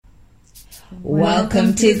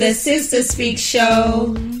Welcome to the Sister Speak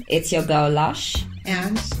Show. It's your girl Lush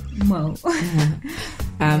and Mo.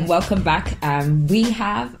 Welcome back. We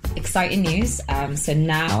have exciting news. So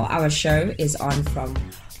now our show is on from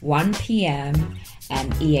 1 p.m.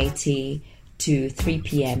 EAT to 3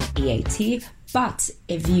 p.m. EAT. But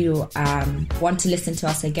if you want to listen to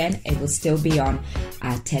us again, it will still be on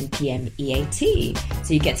at 10 p.m. EAT.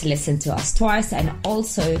 So you get to listen to us twice. And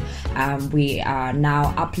also, we are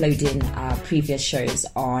now uploading our previous shows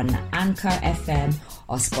on Anchor FM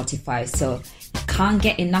or Spotify. So you can't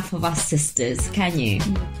get enough of us sisters, can you?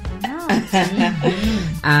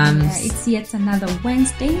 It's yet another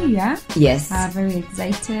Wednesday, yeah? Yes. Very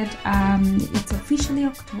excited. It's officially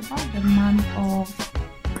October, the month of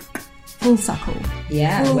full circle.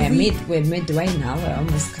 Yeah, we're midway now. We're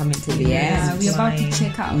almost coming to the end. We're about to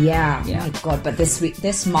check out. Yeah, my God. But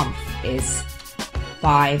this month is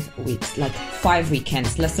 5 weeks, like 5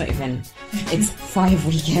 weekends. Let's not even, it's 5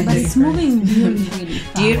 weekends. But it's moving really, really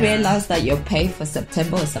fast. Do you realize that your pay for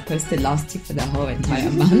September is supposed to last you for the whole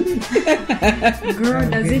entire month?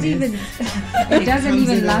 Girl, it doesn't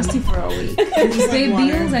even last you for a week. You pay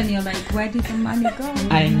bills and you're like, where did the money go?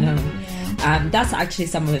 I know. That's actually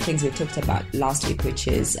some of the things we talked about last week, which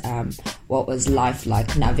is what was life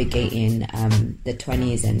like navigating the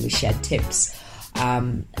 20s, and we shared tips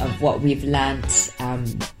of what we've learned.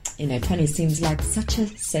 20 seems like such a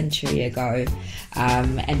century ago,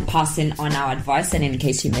 and passing on our advice. And in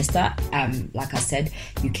case you missed that, like I said,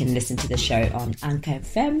 you can listen to the show on Anchor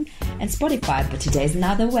FM and Spotify. But today's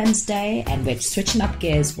another Wednesday, and we're switching up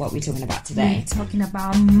gears. What are we talking about today? We're talking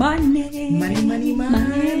about money. Money.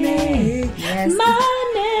 Yes,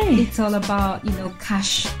 money. It's all about,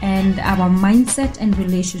 cash and our mindset and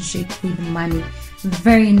relationship with money.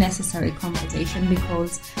 Very necessary conversation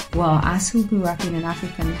because, as who grew up in an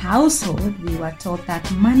African household, we were taught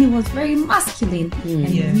that money was very masculine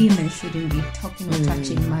and women shouldn't be talking or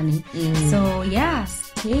touching money. So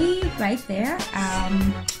stay right there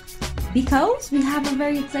because we have a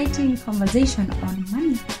very exciting conversation on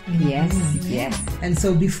money. Yes. And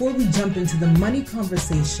so before we jump into the money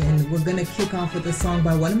conversation, we're going to kick off with a song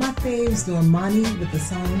by one of my faves, Normani, with the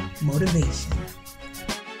song Motivation.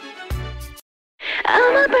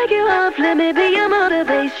 I'ma break you off, let me be your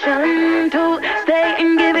motivation to stay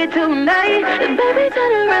and give it tonight. Baby,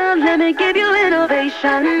 turn around, let me give you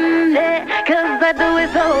innovation, yeah, 'cause I do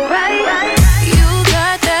it so right. You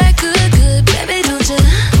got that good, baby, don't you?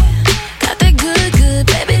 Got that good,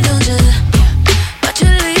 baby, don't you? But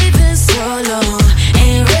you're leaving so long,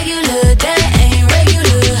 ain't regular, that ain't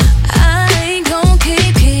regular. I ain't gon'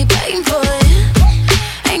 keep waiting for it.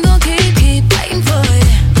 Ain't gon' keep waiting for it.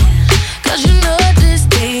 'Cause you know this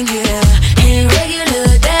thing, ain't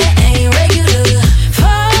regular, that ain't regular.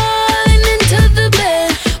 Falling into the bed,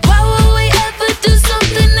 why would we ever do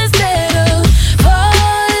something instead of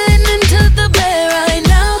falling into the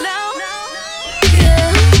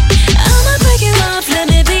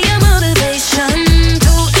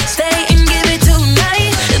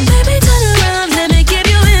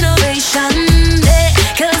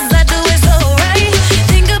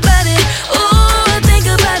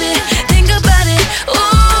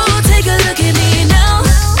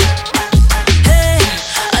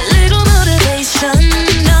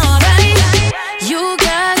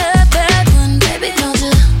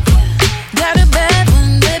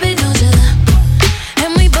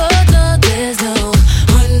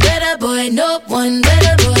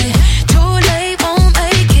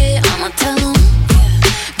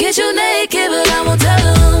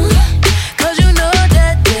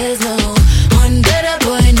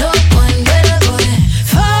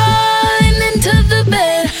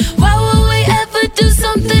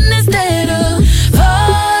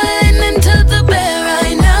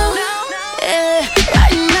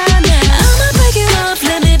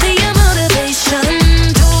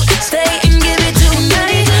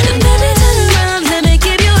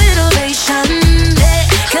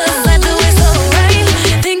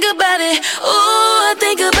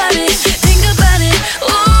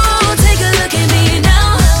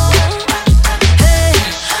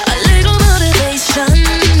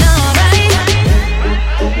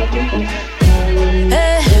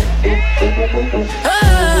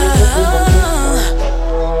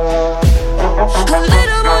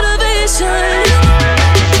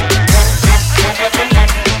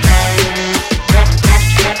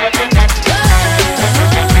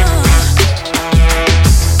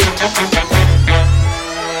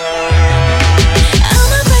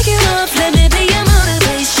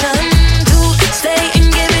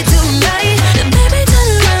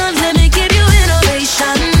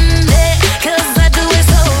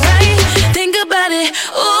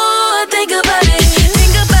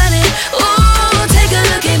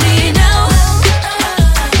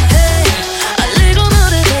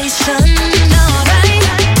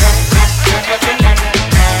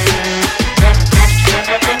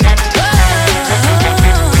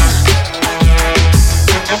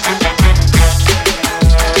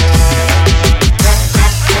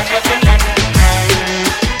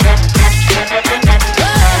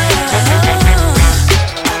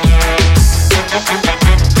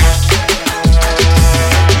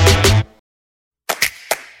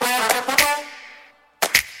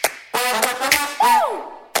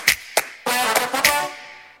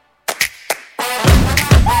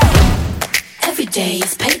day,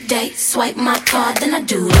 it's payday. Swipe my card, then I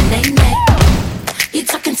do the nay-nay. You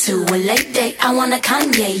talking to a late date. I want a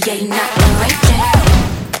Kanye, yeah, not a Ray J.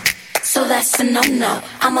 So that's a no-no.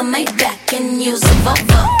 I'ma make back and use a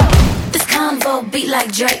Volvo. This convo beat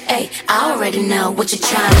like Dre, ayy. I already know what you're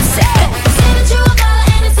trying to say. Say that you a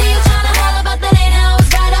baller and I see you trying to holler, but that ain't how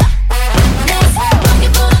it's right up. Next,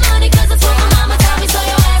 looking for the money, cause that's what my mama taught me. So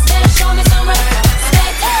your ass better show me some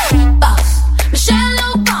respect. Boss,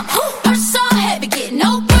 Michelle Obama, purse so heavy, get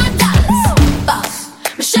no $1. Boss,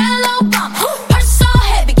 Michelle Obama, purse so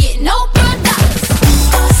heavy, get no $1.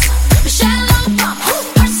 Boss, Michelle Obama,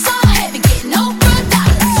 purse so heavy, get no $1.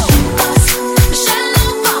 Boss, Michelle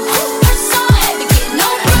Obama, purse so heavy, get no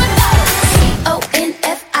 $1.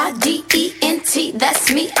 CONFIDENT,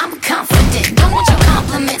 that's me, I'm confident. Don't want your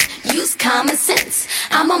compliments, use common sense.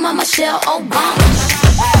 I'm on my Michelle Obama.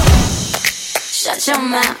 Shut your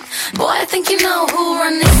mouth, boy, I think you know who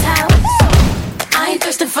run this house. I ain't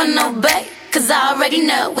thirsting for no bait, cause I already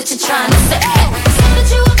know what you're trying to say. Say that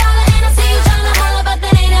you a baller and I see you trying to holler, but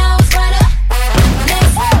that ain't how it's right up.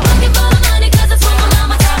 Next, looking for the money, cause that's what my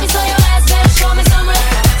mama taught me. So your ass better show me some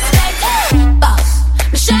respect. Boss,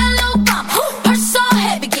 Michelle Obama, purse so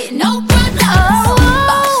heavy, get no $1.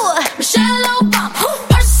 Boss, Michelle Obama,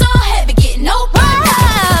 purse so heavy, get no $1.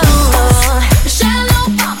 Boss, Michelle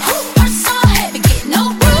Obama, purse so heavy, get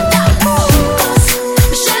no $1. Boss,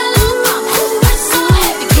 Michelle Obama, purse so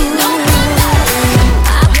heavy, get no $1.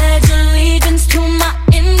 I pledge allegiance to my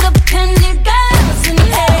independent girls in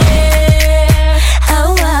here.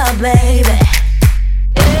 Oh, wow, baby.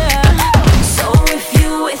 Yeah. So if you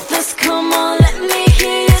with us, come on, let me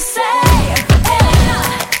hear you say, yeah,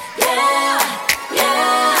 yeah, yeah,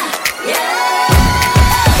 yeah.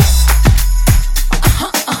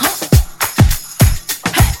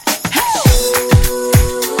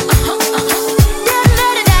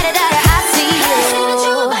 I see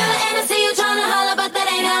you. And I see you tryna holler, but that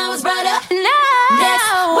ain't how it's brought up. No. Next,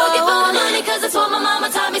 working for the money, cause that's what my mama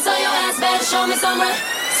taught me. So your ass better show me some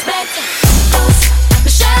respect. Boss,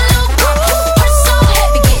 Michelle Obama, purse so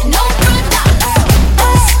heavy, get no $1.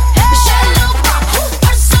 Boss, Michelle Obama,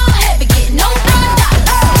 purse so heavy, get no $1.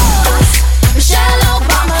 Boss, Michelle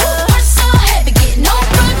Obama, purse so heavy, get no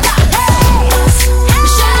 $1. Boss,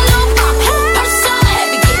 Michelle Obama, purse so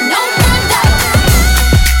heavy, get no $1.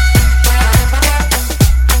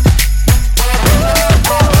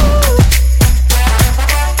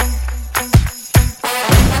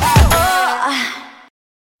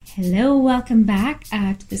 Hello, welcome back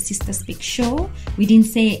to the Sister Speak Show. We didn't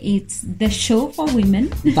say it's the show for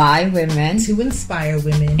women, By women. To inspire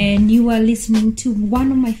women. and you are listening to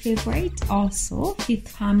one of my favorite, also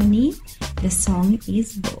Fifth Harmony. The song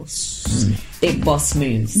is Boss. Big boss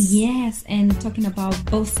moves. Yes, and talking about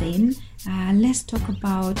bossing, let's talk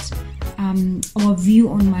about our view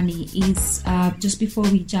on money. Is just before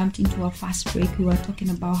we jumped into our first break, we were talking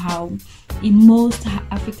about how in most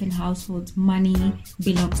African households, money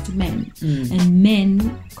belongs to men, and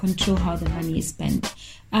men control how the money is spent.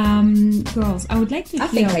 Girls, I would like to I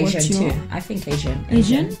hear think what Asian your too. I think Asian.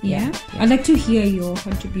 Asian, yeah. I'd like to hear your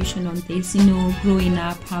contribution on this. You know, growing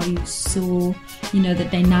up, how you saw, the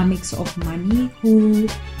dynamics of money. Who,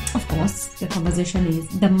 of course, the conversation is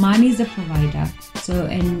the man is the provider. So,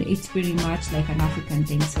 and it's pretty much like an African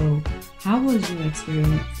thing. So, how was your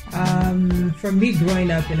experience? For me, growing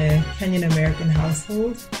up in a Kenyan American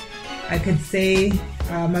household, I could say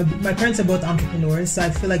my parents are both entrepreneurs, so I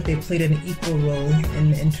feel like they played an equal role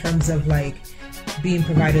in terms of like being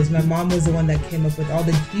providers. My mom was the one that came up with all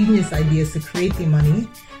the genius ideas to create the money,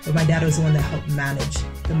 but my dad was the one that helped manage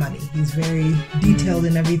the money. He's very detailed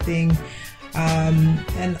in everything.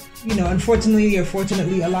 And, unfortunately or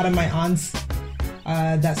fortunately, a lot of my aunts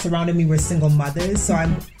that surrounded me were single mothers. So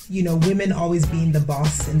women always being the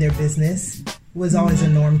boss in their business was always a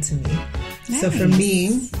norm to me. Nice. So for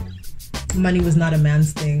me, money was not a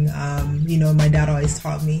man's thing. My dad always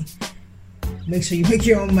taught me, make sure you make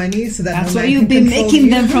your own money so that That's no why man you've can been control making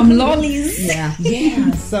you. them from lollies.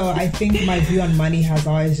 Yeah. So I think my view on money has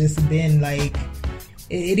always just been like,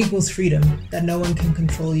 it equals freedom, that no one can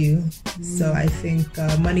control you. So I think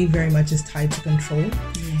money very much is tied to control.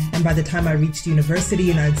 And by the time I reached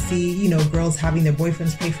university and I'd see, girls having their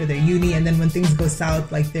boyfriends pay for their uni, and then when things go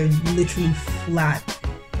south, like they're literally flat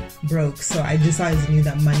broke. So I just always knew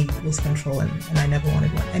that money was control, and I never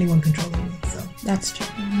wanted anyone controlling me. So That's true.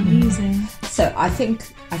 Amazing. So I think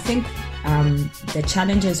the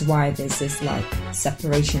challenge is why there's this like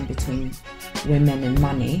separation between women and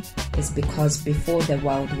money is because before the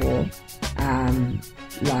World War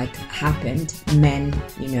happened, men,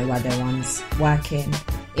 were the ones working,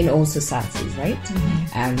 in all societies, right?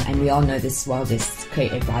 And we all know this world is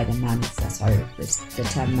created by the man. That's why the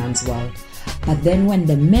term man's world. But then when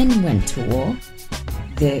the men went to war,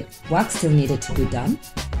 the work still needed to be done,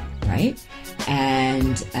 right?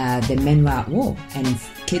 And the men were at war, and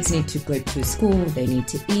kids need to go to school, they need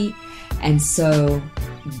to eat. And so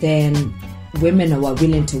then women were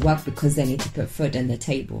willing to work because they need to put food on the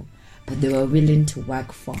table, but they were willing to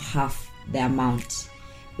work for half the amount,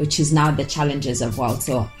 which is now the challenges of world.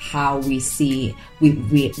 So how we see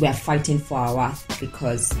we are fighting for our worth,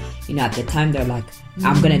 because at the time they're like,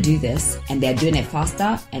 I'm gonna do this, and they're doing it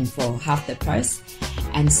faster and for half the price.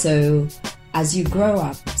 And so as you grow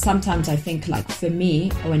up, sometimes I think, like for me,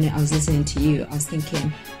 when I was listening to you, I was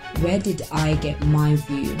thinking, where did I get my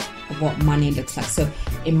view of what money looks like? So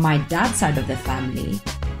in my dad's side of the family,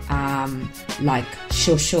 like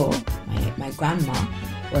Shosho, my grandma,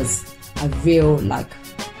 was a real like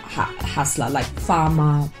hustler, like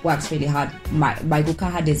farmer, works really hard. My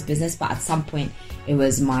Guka had his business, but at some point it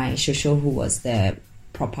was my Shosho who was the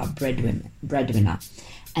proper breadwinner.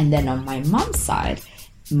 And then on my mom's side,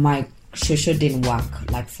 my Shosho didn't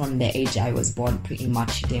work, like from the age I was born, pretty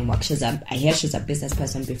much she didn't work. I hear she's a business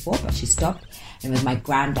person before, but she stopped. And it was my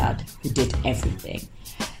granddad who did everything.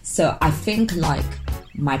 So I think like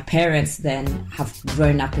my parents then have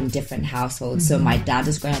grown up in different households. So my dad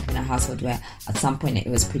has grown up in a household where at some point it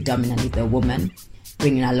was predominantly the woman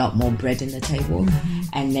bringing a lot more bread in the table.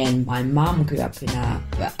 And then my mom grew up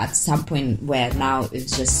at some point where now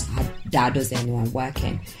it's just her dad was the only one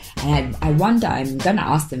working. And I wonder, I'm going to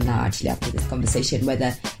ask them now actually after this conversation,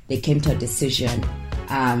 whether they came to a decision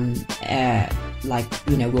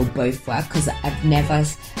we'll both work, because I've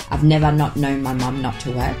never not known my mom not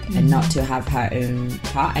to work and not to have her own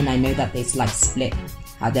part. And I know that there's like split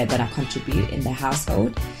how they're going to contribute in the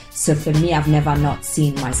household. So for me, I've never not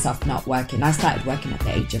seen myself not working. I started working at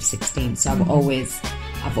the age of 16. So I've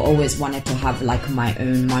always wanted to have like my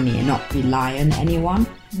own money and not rely on anyone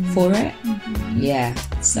for it. Yeah.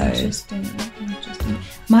 So interesting.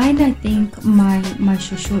 Mine, I think my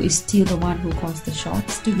Shosho is still the one who calls the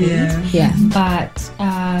shots to do it. Yeah. But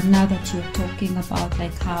now that you're talking about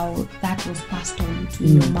like how that was passed on to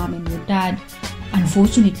your mom and your dad,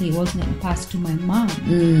 unfortunately it wasn't passed to my mom.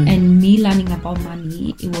 And me learning about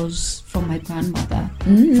money, it was from my grandmother.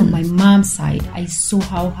 From my mom's side, I saw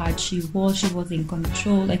how hard she was in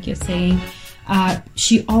control, like you're saying.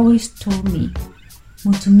 She always told me,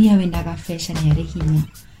 Mutumia wendaga fesha ni arehinya.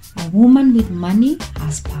 A woman with money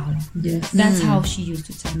has power. Yes. That's how she used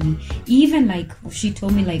to tell me. Even like she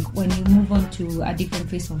told me, like when you move on to a different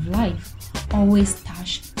phase of life, always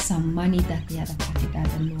stash some money that the other party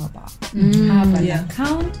doesn't know about. Have an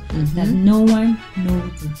account that no one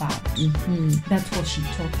knows about. That's what she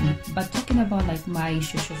taught me. But talking about like my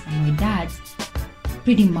Shosho from my dad,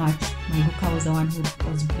 pretty much my Guka was the one who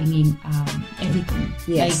was bringing everything.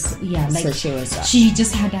 Yes. So she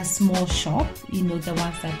just had a small shop, the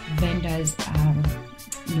ones that vendors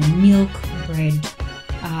milk, bread,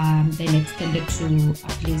 then extended to a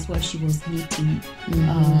place where she was knitting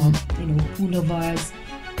pullovers.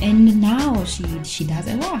 And now she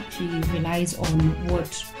doesn't work. She relies on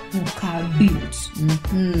what Guka builds.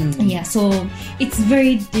 Yeah, so it's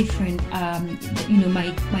very different.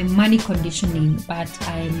 My money conditioning, but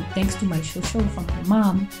thanks to my Shosho from my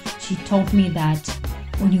mom, she taught me that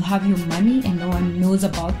when you have your money and no one knows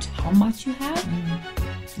about how much you have,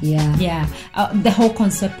 the whole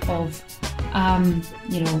concept of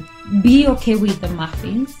be okay with the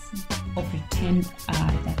muffins, or pretend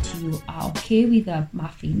that you are okay with the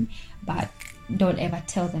muffin, but don't ever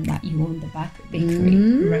tell them that you own the bakery.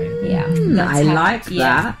 Right. Yeah. I like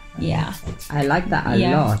that. Yeah. I like that a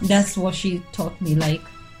lot. That's what she taught me. Like,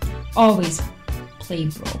 always play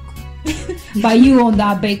broke. But you own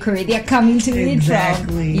that bakery. They're coming to eat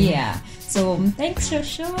from. Yeah. So thanks,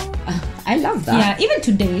 Shosho. I love that. Yeah. Even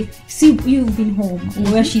today, see, you've been home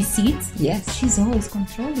where she sits. Yes. She's always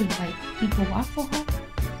controlling. Like, people work for her.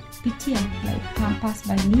 Pitia, like, come pass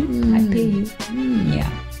by me, I pay you. Yeah.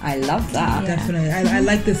 I love that. Yeah. Definitely. I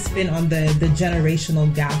like the spin on the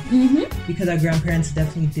generational gap, because our grandparents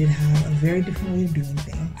definitely did have a very different way of doing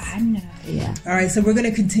things. I know. Yeah. All right, so we're going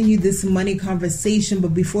to continue this money conversation,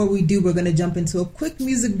 but before we do, we're going to jump into a quick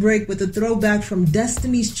music break with a throwback from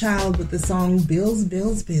Destiny's Child with the song Bills,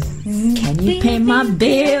 Bills, Bills. Can you pay my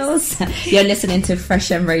bills? You're listening to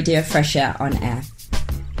Fresh M Radio, Fresh Air on Air.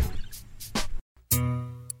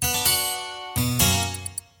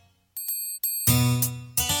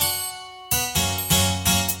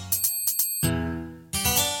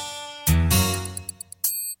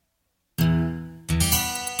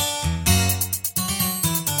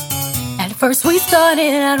 First we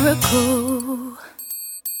started out real cool,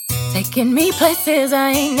 taking me places I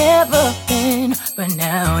ain't never been. But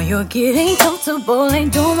now you're getting comfortable,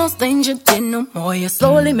 ain't doing those things you did no more. You're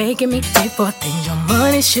slowly making me pay for things your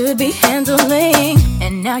money should be handling.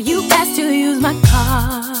 And now you ask to use my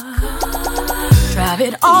car, drive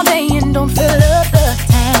it all day and don't fill up the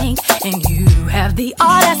tank. And you have the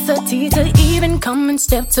audacity to even come and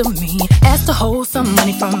step to me, ask to hold some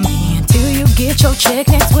money from me until you get your check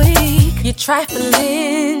next week. You're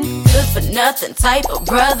trifling, good for nothing type of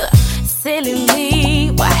brother. Silly me,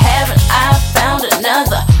 why haven't I found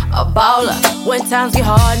another? A baller, when times get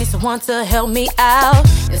hard, need someone to help me out,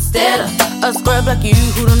 instead of a scrub like you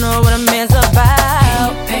who don't know what a man's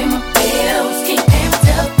about. Can you pay my bills? Can you pay my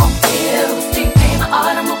telephone bills? Can you pay my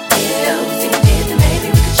automobiles? If you did, then maybe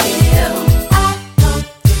we could chill. I don't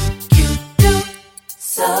think you do,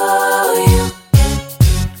 so you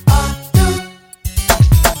are through.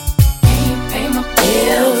 Can you pay my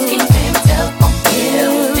bills? Can you pay my telephone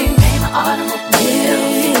bills? Can you pay my automobiles?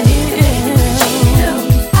 If you did, then maybe we could chill.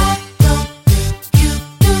 I don't think you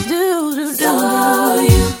do, so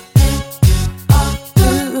you are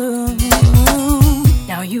through.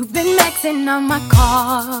 Now you've been maxing on my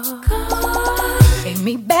car, gave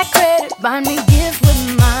me back credit, buy me gifts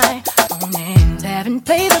with my own hands. Haven't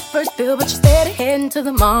paid the first bill, but you're steady heading to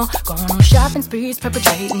the mall, going on shopping sprees,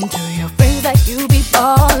 perpetrating to your friends that you be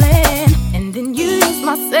ballin'. And then you use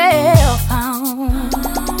my cell phone,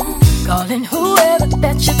 calling whoever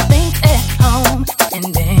that you think at home.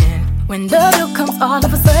 And then when the bill comes, all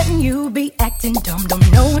of a sudden you be acting dumb.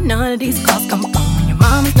 Don't know where none of these calls come from, when your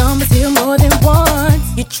mama's number's here more than once.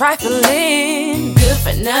 You're trifling, good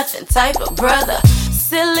for nothing type of brother.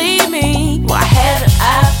 Silly me, why haven't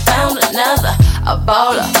I found another? A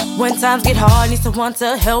baller, when times get hard, need someone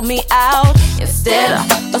to help me out, instead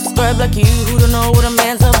of a scrub like you who don't know what a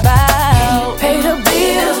man's about. Can you pay the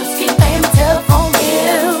bills? Can you pay my telephone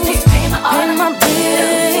bills? Can you pay my bills?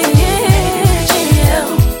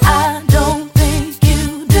 I don't think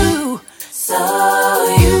you do, so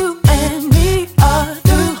you and me are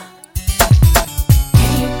through.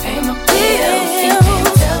 Can you pay my bills? Can you pay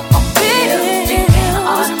my telephone bills? Can you pay my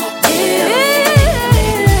automobiles?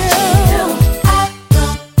 I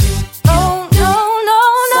don't think you do,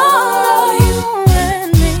 so you and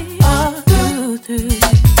me are through.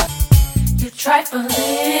 You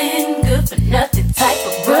trifling, good for nothing type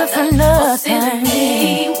of brother. Oh, silly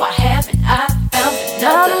me, why haven't I found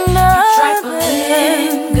another? You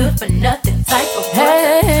trifling, good for nothing type of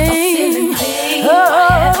brother. Oh, silly me, why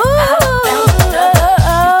haven't I found another?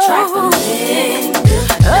 You trifling,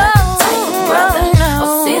 good for nothing type of brother.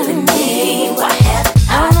 Oh, silly me, why haven't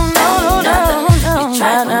I found another? You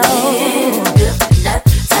trifling, good for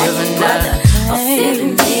nothing type of brother. Oh, silly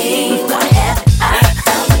me, why haven't I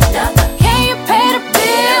found another? Can you pay the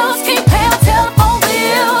bills? Can you pay my telephone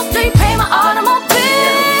bills? Do you pay my automobile?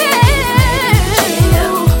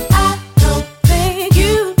 I don't think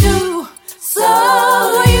you do, so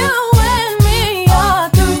you and me are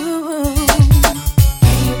through.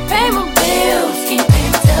 Can you pay my bills? Can you pay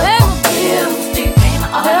my telephone bills? Do you pay my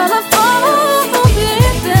automobile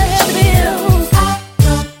bills? I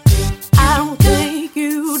don't think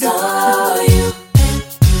you do, so you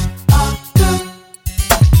are through.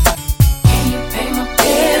 Can you pay my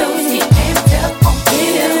bills? Can you pay my telephone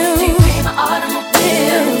bills? Do you pay my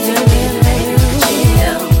automobiles? Do you pay the baby with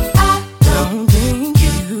chill? I don't think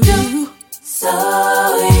you do, so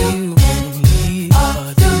you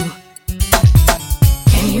are through.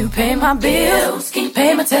 Can you pay my bills? Can you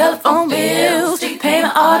pay my telephone bills? Do you pay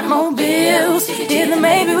my automobiles? If you did, then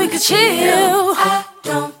maybe we could chill. I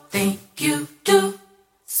don't think you do,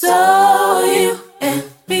 so you and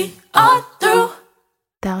me are through.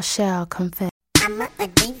 Thou shalt confess. I'm not a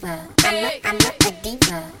diva. I'm not a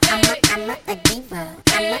diva. I'm not a diva.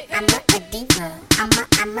 I'm not a diva.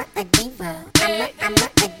 I'm not a diva. I'm not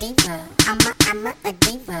a diva. I'm not a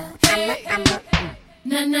diva.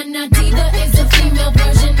 Na diva is a female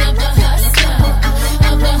version of a hustler,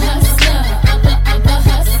 of a hustler, of a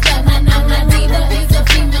hustler. Na diva is a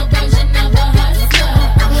female version of a hustler,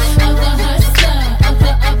 of a hustler, of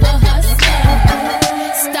a hustler.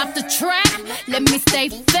 Stop the track, let me stay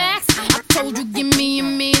facts. I told you give me a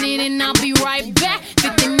minute and I'll be right back.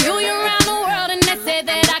 50 million around the world and they said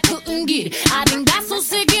that I couldn't get it. I done got so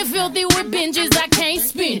sick and filthy with binges I can't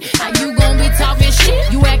spin. How you gon' be talking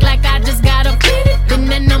shit? You act like I just got a pity. Been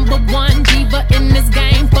the number one diva in this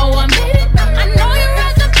game for a minute. I know you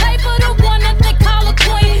rest to pay for the one that they call a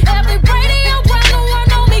queen. Every radio around the world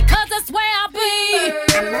know me 'cause that's where I be.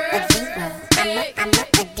 I'm not a diva. I'm not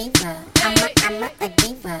a diva. I'm not a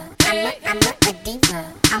diva. I'm not a diva.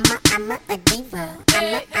 I'm not a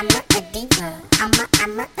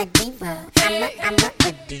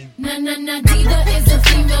a diva. Na na na diva is a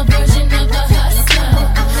female version of a hustler,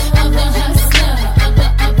 of a hustler, of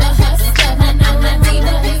a hustler. Na na na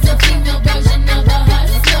diva is a female version of a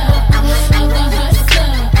hustler, of a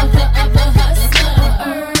hustler, of a hustler.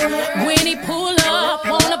 When he pull up,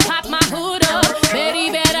 wanna pop my hood up. Bet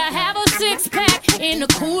he better have a 6-pack in the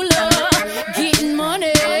cooler. Getting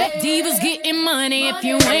money, divas getting money. If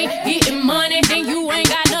you ain't getting money, then you ain't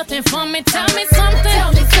got nothing for me. Tell me something.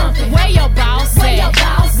 Tell me something. Where your boss at? Where your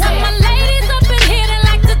boss at? When my ladies up in here, they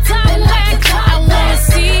like to talk back. I wanna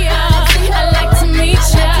see ya. I like to meet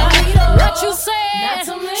ya. What you said?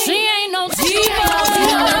 She ain't no diva.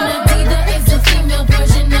 A diva is a female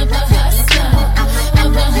version of a hustler,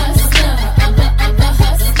 of a hustler, of a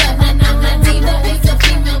hustler. Na na na diva is a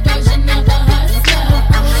female version of a hustler,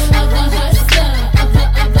 of a hustler, of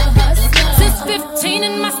a hustler. Since 15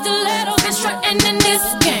 in my stiletto, been strutting in this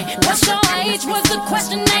game. What's your age? Was the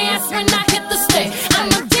question they asked when I hit the stage. I'm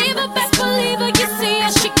a diva, best believer. You see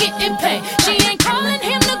how she getting paid. She ain't calling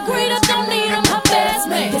him the greeter, don't need him her best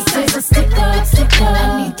mate. This is a stick up, stick up.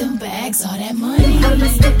 I need them bags, all that money. I'm a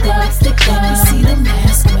stick up, stick up. You see the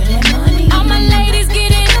mask, where that money. All my ladies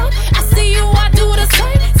get it up. I see you, I do the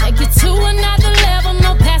same. Take you to another level,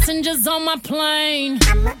 no passengers on my plane.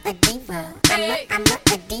 I'm a diva. I'm a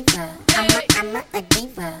diva. I'm a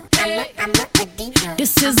diva. I'm a diva.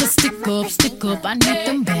 This is a stick up, stick up. I need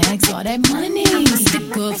them bags, all that money.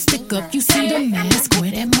 Stick up. You see the mask,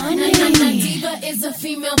 where that money. Na na diva is a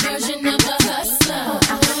female version of a hustler,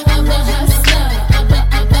 of a hustler, of a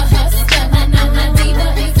hustler. Na na diva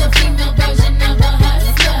is a female version of a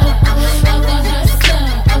hustler, of a hustler,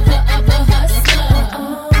 of a hustler.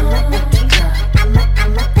 I'm a diva. I'm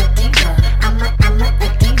a diva. I'm a diva. I'm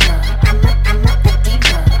a diva. I'm a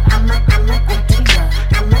diva. I'm a diva.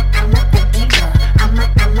 I'm a diva. I'm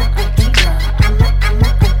a diva.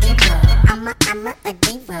 I'm a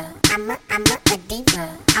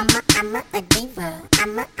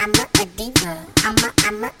diva. I'm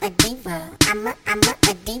a diva. I'm a diva. I'm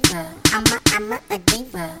a diva. I'm a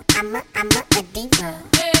diva. I'm a diva. I'm a diva.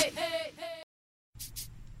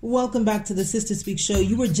 Welcome back to the Sister Speak Show.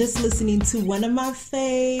 You were just listening to one of my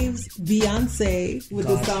faves, Beyonce, with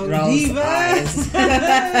the song Diva.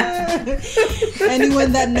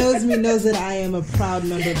 Anyone that knows me knows that I am a proud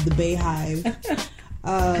member of the Bay Hive.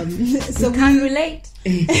 So you can't relate.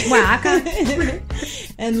 Well, I can't.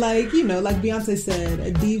 And like Beyonce said,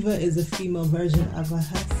 a diva is a female version of a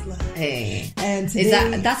hustler. Hey. And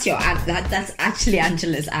today, that's your that's actually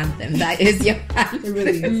Angela's anthem. That is your anthem. it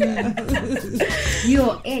really is.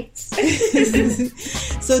 You're it.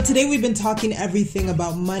 So today we've been talking everything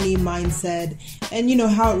about money, mindset, and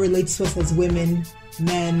how it relates to us as women,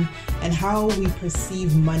 men, and how we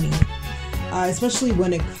perceive money, especially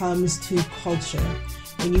when it comes to culture.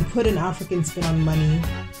 When you put an African spin on money,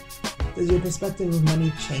 does your perspective of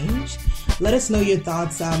money change? Let us know your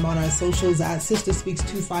thoughts on our socials at Sister Speaks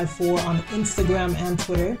 254 on Instagram and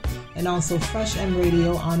Twitter, and also Fresh M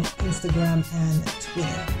Radio on Instagram and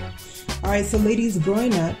Twitter. All right, so ladies,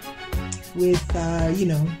 growing up with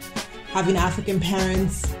having African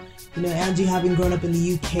parents, Angie having grown up in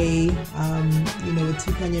the UK, with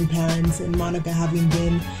two Kenyan parents, and Monica having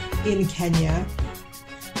been in Kenya.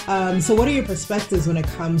 So what are your perspectives when it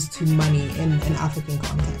comes to money in an African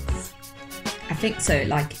context? I think so.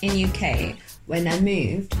 Like in UK, when I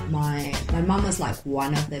moved, my mum was like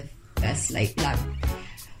one of the first, like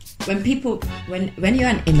when you're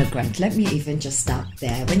an immigrant, let me even just start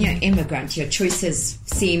there. When you're an immigrant, your choices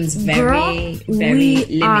seems very limited.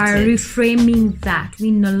 We are reframing that.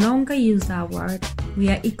 We no longer use that word. We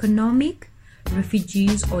are economic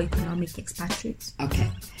refugees or economic expatriates. Okay.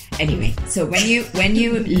 Anyway, so when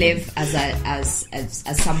you live as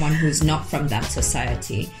someone who's not from that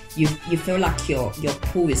society, you feel like your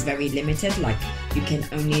pool is very limited. Like you can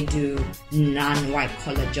only do non-white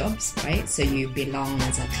collar jobs, right? So you belong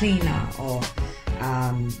as a cleaner or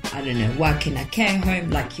work in a care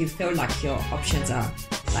home. Like you feel like your options are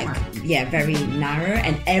very narrow,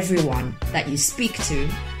 and everyone that you speak to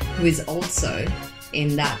who is also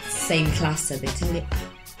in that same cluster, they tell you,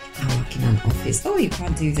 I work in an office. Oh, you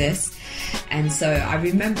can't do this. And so I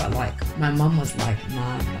remember, like, my mum was like,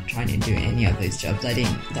 nah, I'm not trying to do any of those jobs.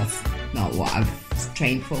 That's not what I've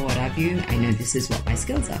trained for, what have you. I know this is what my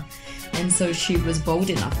skills are. And so she was bold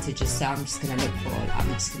enough to just say, I'm just going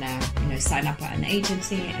to sign up at an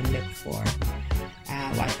agency and look for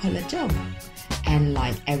a white collar job. And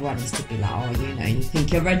like everyone used to be like, oh, you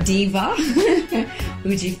think you're a diva?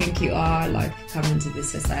 Who do you think you are? Like, come into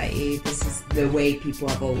this society. This is the way people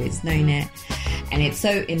have always known it. And it's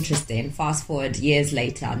so interesting. Fast forward years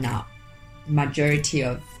later, now majority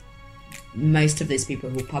of most of those people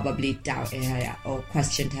who probably doubted her or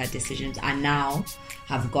questioned her decisions are now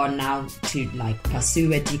have gone now to like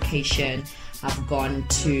pursue education, have gone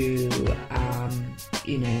to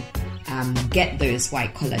get those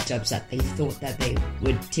white collar jobs that they thought that they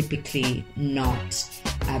would typically not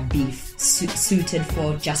be suited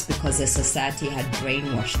for, just because the society had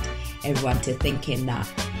brainwashed everyone to thinking that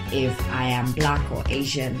if I am black or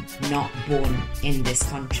Asian, not born in this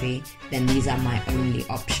country, then these are my only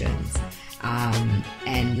options.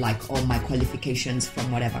 And like all my qualifications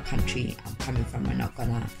from whatever country I'm coming from are not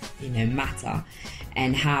gonna, matter.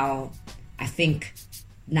 And how I think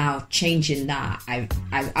now changing that,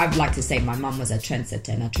 I'd like to say my mum was a trendsetter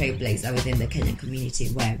and a trailblazer within the Kenyan community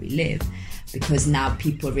where we live, because now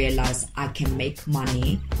people realize I can make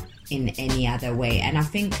money in any other way. And I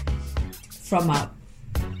think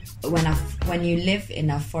when you live in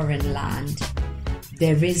a foreign land,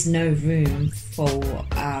 there is no room for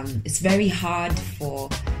it's very hard for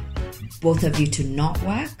both of you to not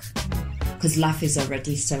work, because life is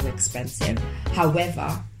already so expensive.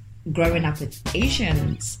 However, growing up with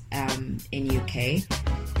Asians in UK,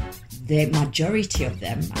 the majority of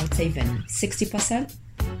them, I would say even 60%,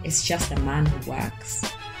 it's just a man who works,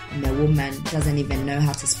 and the woman doesn't even know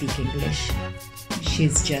how to speak English.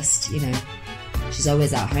 She's just, she's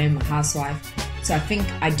always at home, a housewife. So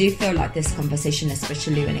I do feel like this conversation,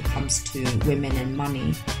 especially when it comes to women and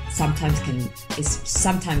money, sometimes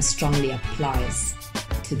strongly applies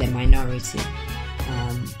to the minority.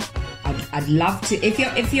 I'd love to,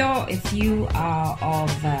 if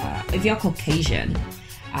you're Caucasian,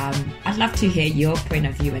 I'd love to hear your point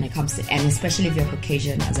of view when it comes to, and especially if you're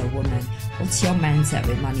Caucasian as a woman, what's your mindset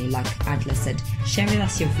with money? Like Adla said, share with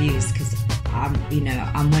us your views, because I'm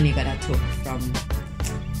only gonna talk from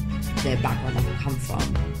the background I've come from.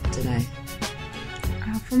 I don't know.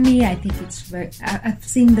 For me, I think it's very. I've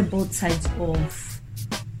seen the both sides of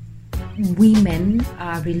women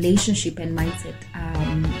relationship and mindset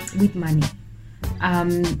with money.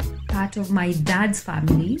 Part of my dad's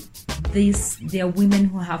family, there are women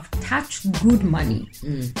who have touched good money,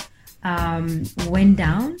 went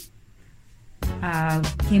down,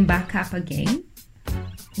 came back up again.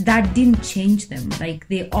 That didn't change them. Like,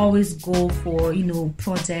 they always go for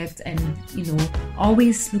projects and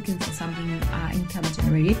always looking for something income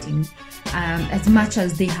generating, as much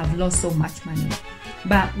as they have lost so much money.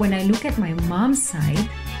 But when I look at my mom's side,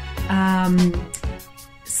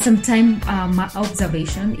 sometimes my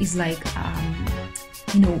observation is like,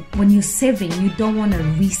 when you're saving, you don't want to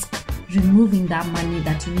risk removing that money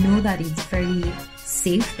that you know that is very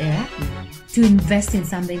safe there, to invest in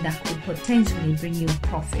something that could potentially bring you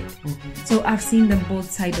profit. So I've seen the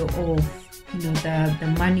both sides of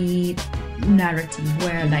the money narrative,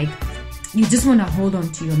 where like you just want to hold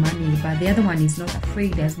on to your money, but the other one is not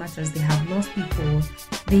afraid. As much as they have lost people,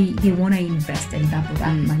 they want to invest and double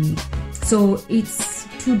that money. So it's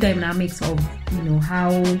two dynamics of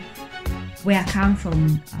where I come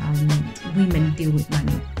from, women deal with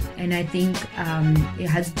money, and I think it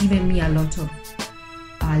has given me a lot of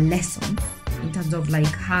lessons in terms of like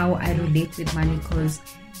how I relate with money, because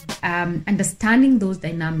understanding those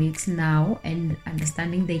dynamics now and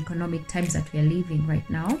understanding the economic times that we are living right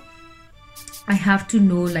now, I have to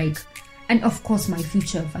know and of course my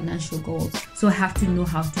future financial goals. So I have to know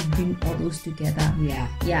how to bring all those together. Yeah,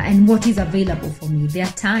 and what is available for me. Their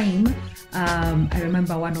time, I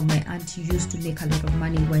remember one of my aunts used to make a lot of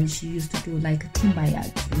money when she used to do like a timber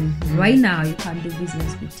yard. Right now you can do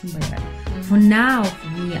business with timber yard. For now, for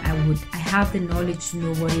me, I have the knowledge to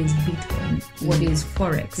know what is Bitcoin, what is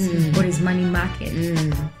Forex, what is money market.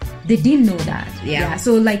 They didn't know that. Yeah.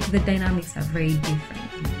 So like the dynamics are very different.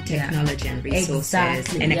 Technology and resources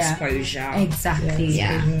and exposure. Exactly.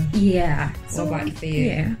 Yeah. So what about for you?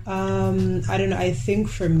 Yeah. I don't know. I think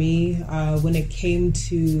for me, when it came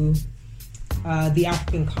to the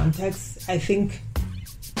African context, I think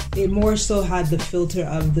it more so had the filter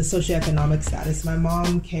of the socioeconomic status. My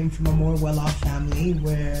mom came from a more well-off family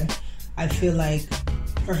where I feel like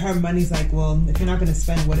for her, money's like, well, if you're not going to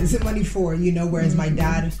spend, what is it money for? Whereas my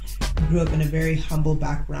dad grew up in a very humble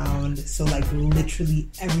background. So like literally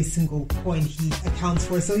every single coin he accounts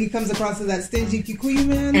for. So he comes across as that stingy Kikuyu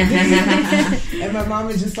man. And my mom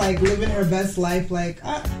is just like living her best life. Like,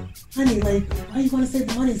 honey, like, why you want to save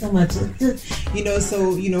the money so much?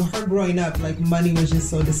 So, her growing up, like money was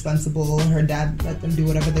just so dispensable. Her dad let them do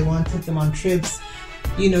whatever they want, took them on trips.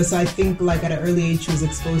 So I think like at an early age, she was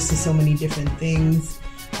exposed to so many different things.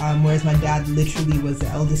 Whereas my dad literally was the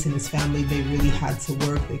eldest in his family. They really had to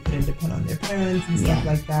work. They couldn't depend on their parents and stuff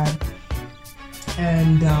like that.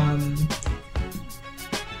 And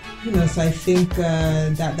So I think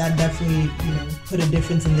that definitely, put a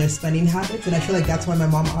difference in their spending habits. And I feel like that's why my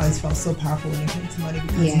mom always felt so powerful when it came to money,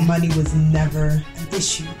 because money was never an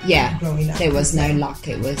issue growing up. There was no luck.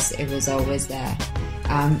 It was always there.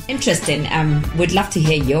 Interesting. Would love to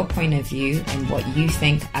hear your point of view and what you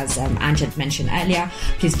think. As Anjad mentioned earlier,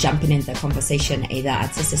 please jump in the conversation either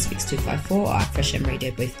at Sister Speaks 254 or at Fresh M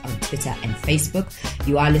Radio, both on Twitter and Facebook.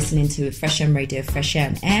 You are listening to Fresh M Radio, Fresh Air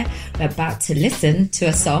and Air. We're about to listen to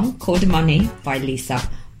a song called Money by Lisa.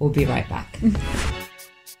 We'll be right back.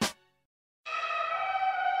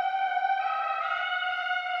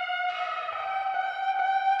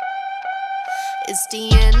 It's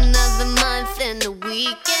the end of the month and the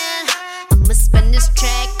weekend. I'ma spend this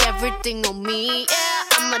track, everything on me, yeah.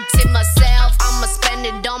 I'ma tip myself, I'ma spend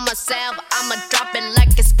it on myself. I'ma drop it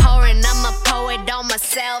like it's pouring, I'ma pour it on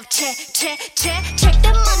myself. Check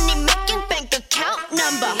the money making bank account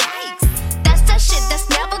number. That's that shit that's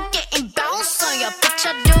never getting bounced on your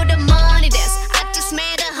picture. Do the money dance, I just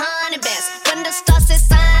made 100 bands. When the stars say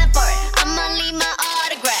sign for it, I'ma leave my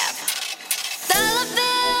autograph. Dollar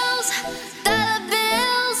bills,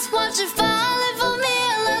 won't you falling for me?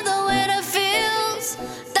 I love the way that feels.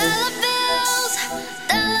 Dollar bills,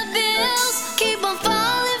 keep on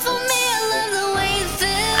falling for me. I love the way it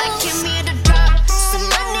feels. I came here to drop some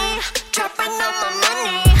money, dropping all my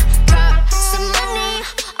money. Drop some money,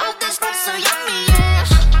 all this stuff so yummy, yeah.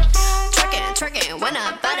 Twerking when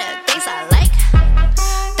I buy the things I like.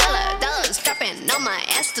 Dollars dropping on my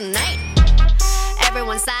ass tonight.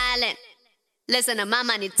 Everyone silent, listen to my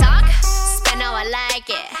money talk. Spend how I like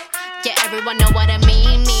it. Yeah, everyone know what I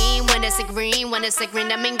mean. When it's a green,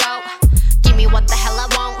 that mean go. Give me what the hell I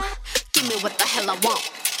want. Give me what the hell I want.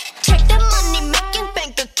 Check the money making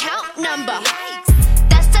bank account number.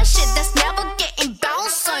 That's that shit that's never getting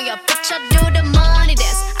bounced on your picture. Do the money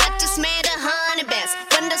dance, I just made 100 bands.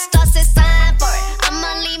 When the stars say sign for it,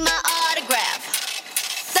 I'ma leave my autograph.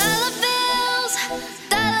 Dollar bills,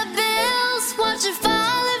 won't you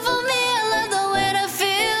falling for me? I love the way that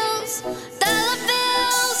feels. Dollar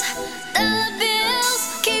bills,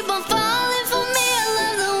 keep on falling for me. I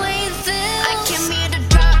love the way it feels. I came here to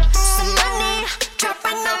drop some money,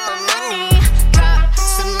 dropping all my money. Drop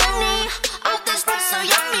some money, all this stuff so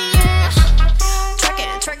yummy, yeah.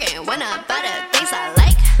 Twerking when I buy the things I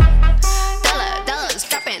like. Dollars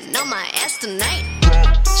dropping on my ass tonight.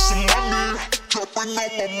 Drop some money, dropping all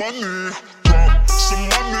my money. Drop some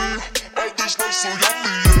money, all this stuff so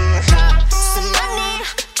yummy, yeah. Drop some money,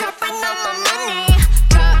 dropping all my money.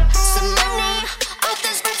 Drop some money, all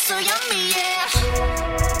this stuff so yummy, yeah.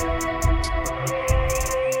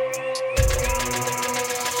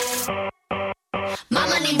 My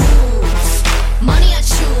money moves, money I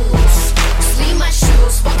choose. Sleeve my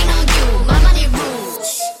shoes, walking on you. My money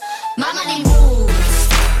rules, my money moves,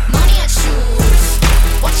 money I choose.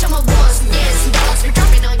 Watch out my ones, yes, dollars be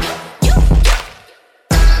dropping on you.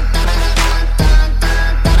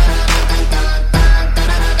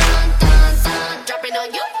 Dropping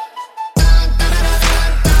on you.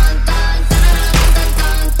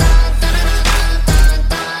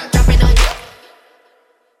 Dropping on you.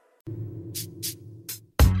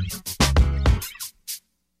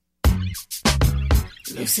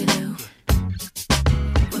 Lucy Lou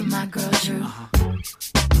with my girl Drew,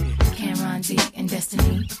 Cameron D and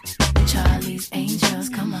Destiny, Charlie's Angels.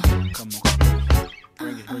 Come on.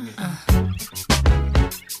 Bring it.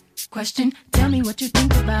 Question, tell me what you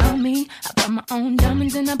think about me. I buy my own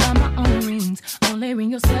diamonds and I buy my own rings. Only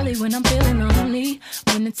ring your celly when I'm feeling lonely.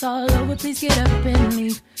 When it's all over, please get up and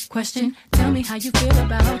leave. Question, tell me how you feel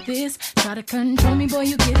about this. Try to control me, boy,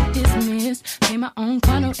 you get dismissed. Pay my own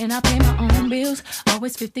condo and I pay my own bills.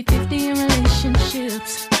 Always 50-50 in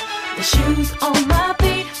relationships. The shoes on my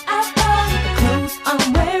feet, I buy. The clothes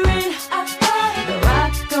I'm wearing, I buy. The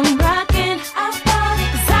rock I'm rocking, I buy.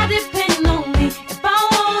 'Cause I depend on me. If I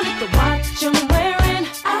want it, the watch I'm wearing,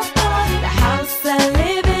 I buy. The house I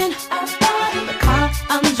live in, I buy. The car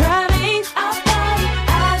I'm driving, I buy. I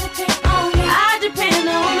depend on me. I depend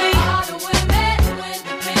on me. All the women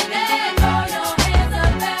independent, throw your hands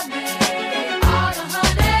up at me. All the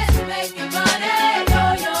honeys making money,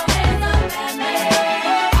 throw your hands up at me.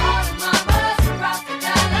 All the mamas rock the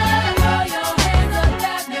dollar, throw your hands up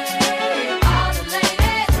at me.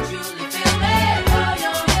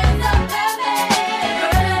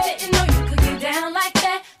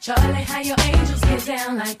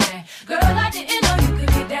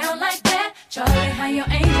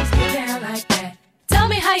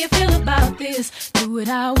 you feel about this. Do it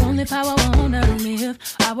how I want, live how I wanna live.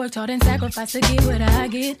 I worked hard and sacrificed to get what I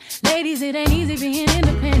get. Ladies, it ain't easy being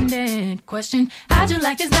independent. Question, how'd you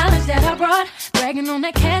like this knowledge that I brought? Bragging on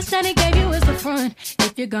that cash that he gave you is the front.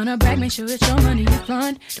 If you're gonna brag, make sure it's your money you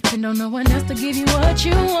fund. Depend on no one else to give you what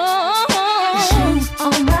you want. Shoes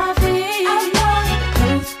on my feet,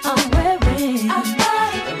 clothes I'm wearing,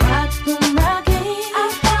 the rock I'm rocking,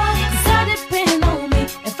 'cause I depend on me.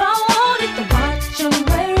 If I want it, the watch I'm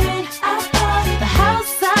wearing, the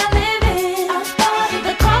house I live in,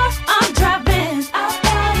 the car I'm driving, I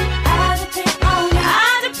depend on me. I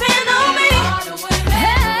depend on me.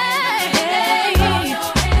 Hey,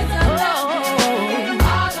 all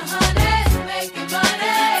the honeys making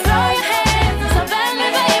money. Throw your hands up at me,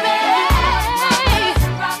 baby.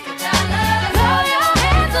 Rock the dollar. Throw your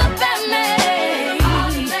hands up at me. All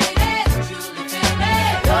the ladies truly feel me.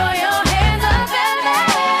 Throw your hands up at me.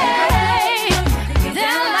 Get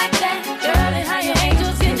down like that, Charlie. How your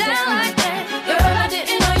angels get down like that, girl? I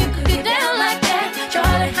didn't know you could get down like that,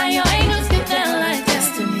 Charlie. How your angels get down like that.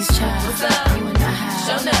 Destiny's Child. What's up? You and I have.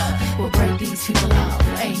 Show up. We'll break these people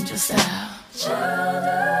off, angel style. Child of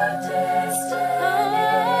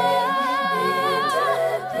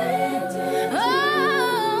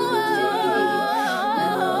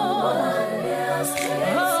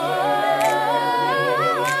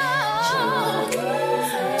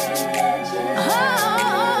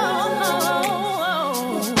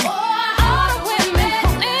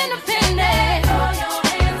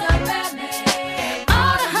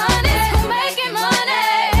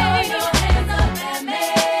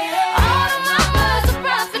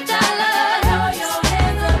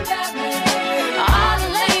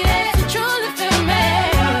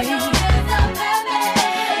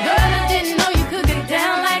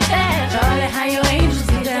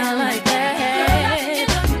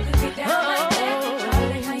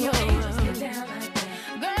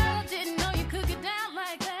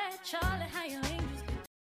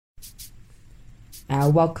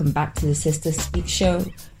Welcome back to the Sister Speak Show.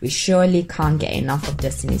 We surely can't get enough of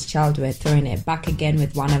Destiny's Child. We're throwing it back again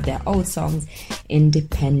with one of their old songs,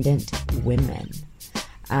 Independent Women.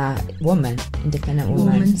 Independent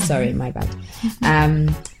Woman. Sorry, my bad.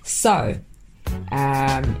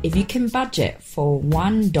 If you can budget for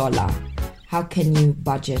 $1, how can you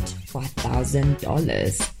budget for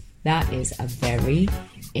 $1,000? That is a very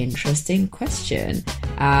interesting question.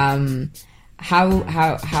 How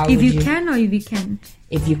if you can or if you can't.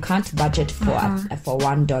 If you can't budget for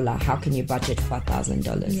 $1, how can you budget for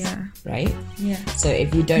 $1,000? Yeah. Right? Yeah. So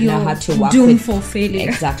if you don't know how to work doomed for failure.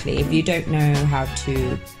 Exactly. If you don't know how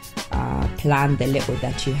to plan the little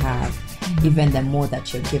that you have, even the more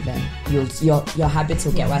that you're given, your habits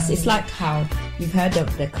will get worse. It's like how you've heard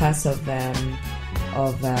of the curse of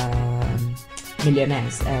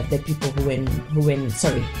millionaires, the people who win.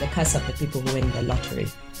 The curse of the people who win the lottery.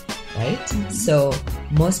 Right? So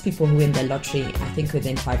most people who win the lottery, I think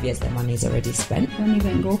within 5 years their money is already spent. Don't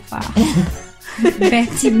even go far.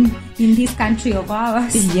 Betting in this country of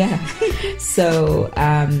ours. Yeah. So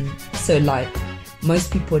like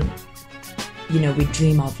most people, we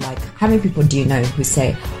dream of like, how many people do you know who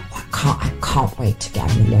say, I can't wait to get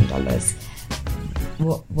 $1 million?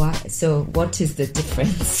 What? So what is the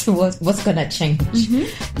difference? What's gonna change?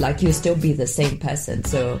 Like you'll still be the same person.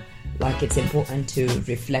 So like it's important to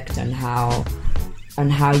reflect on how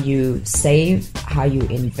you save, how you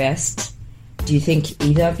invest. Do you think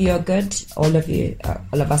either of you are good? All of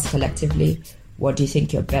us collectively, what do you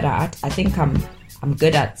think you're better at? I think I'm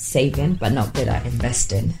good at saving, but not good at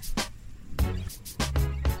investing.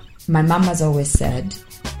 My mum has always said,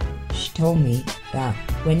 she told me that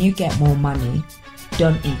when you get more money,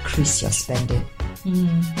 don't increase your spending.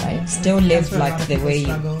 Right? Still live like the way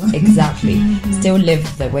you exactly. Still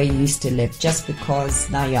live the way you used to live. Just because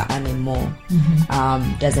now you're earning more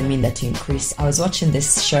doesn't mean that you increase. I was watching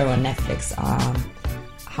this show on Netflix,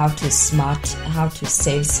 how to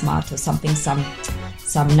save smart or something. Some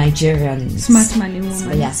Nigerian smart money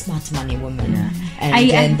woman. Yeah, smart money woman. Yeah. And I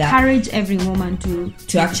encourage every woman to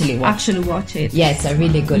actually watch it. Yeah, it's a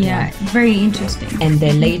really good one. Yeah, very interesting. And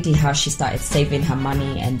the lady, how she started saving her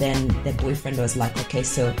money, and then the boyfriend was like, okay,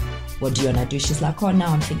 so what do you want to do? She's like, oh,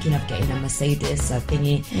 now I'm thinking of getting a Mercedes, a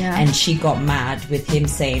thingy. Yeah. And she got mad with him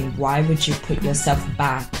saying, why would you put yourself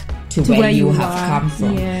back to where you have come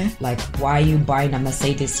from? Yeah. Like, why are you buying a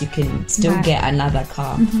Mercedes? You can still get another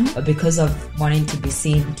car. But because of wanting to be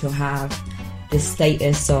seen to have the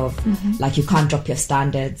status of like you can't drop your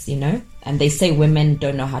standards, and they say women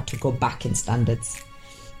don't know how to go back in standards.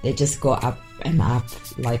 They just go up and up.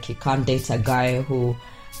 Like you can't date a guy who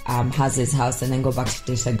has his house and then go back to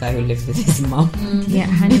this guy who lived with his mom. Yeah,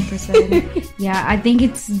 100%. Yeah, I think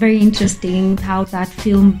it's very interesting how that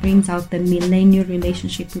film brings out the millennial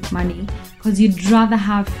relationship with money, because you'd rather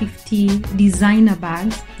have 50 designer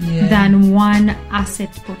bags than one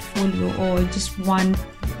asset portfolio or just one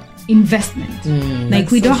investment.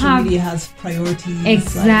 Like we don't have media has priorities.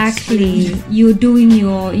 Exactly. You're doing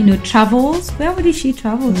your travels. Where would she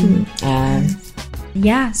travel to?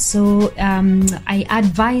 Yeah, so I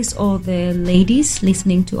advise all the ladies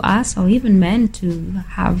listening to us, or even men, to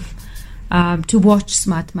have to watch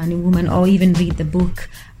Smart Money Woman, or even read the book,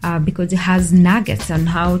 because it has nuggets on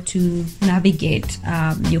how to navigate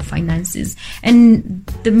your finances. And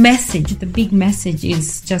the big message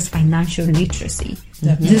is just financial literacy.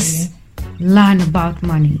 Just learn about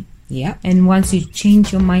money. Yeah. And once you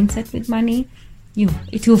change your mindset with money,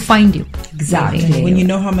 it will find you. Exactly. When you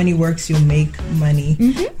know how money works, you'll make money.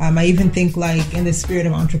 I even think, like, in the spirit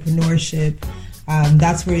of entrepreneurship,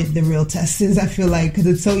 that's where the real test is, I feel like, because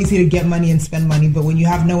it's so easy to get money and spend money, but when you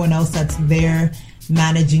have no one else that's there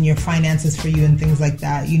managing your finances for you and things like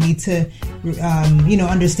that, you need to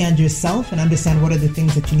understand yourself and understand what are the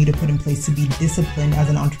things that you need to put in place to be disciplined as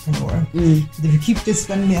an entrepreneur. If you keep just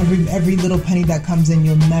spending every little penny that comes in,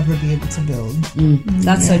 you'll never be able to build.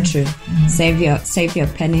 That's so true. Save your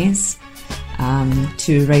pennies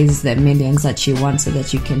to raise the millions that you want, so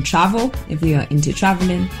that you can travel if you're into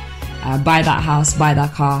traveling, buy that house, buy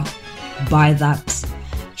that car, buy that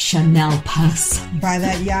Chanel purse, buy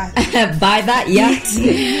that yacht, buy that yacht,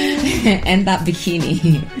 and that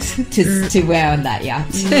bikini to wear on that yacht.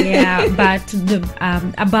 Yeah, but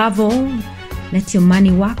above all, let your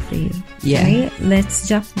money work for you. Yeah. Right? Let's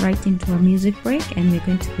jump right into a music break, and we're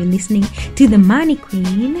going to be listening to the Money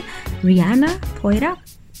Queen, Rihanna. Pour it up.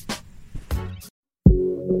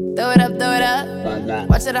 Throw it up,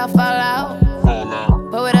 watch it all fall out.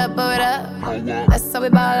 Pull it up, that's how we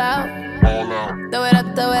ball out. Throw it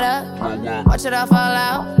up, watch it all fall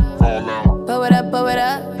out. Pull it up,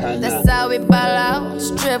 that's how we ball out.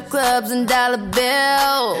 Strip clubs and dollar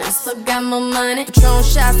bills. Still got more money. Patron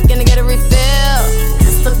shots, gonna get a refill.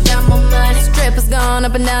 Still got more money. Strippers going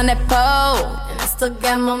up and down that pole. And I still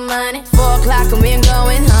got more money. 4 o'clock and we ain't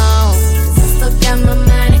going home. Still got more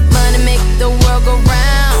money. Money make the world go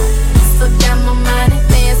round. Still got more money.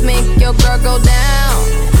 Dance make your girl go down.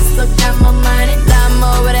 Still got more money. Lot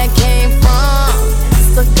more where that came from.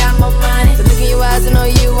 Still got more money. So look in your eyes and know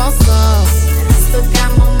you want some. Still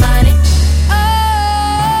got more money.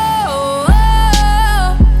 Oh,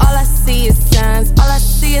 all I see is signs. All I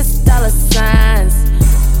see is dollar signs.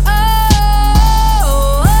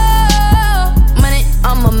 Oh, money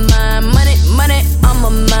on my mind. Money on my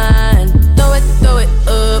mind. Throw it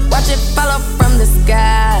up. Watch it fall off from the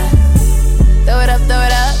sky. Throw it up.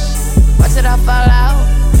 Watch it all fall out.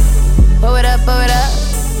 Pull it up.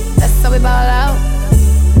 That's how we ball out.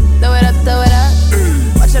 Throw it up.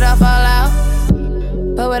 Watch it all fall out.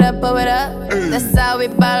 Pull it up. That's how we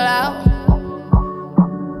ball out.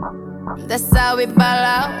 That's how we ball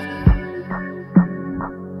out.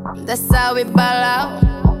 That's how we ball out.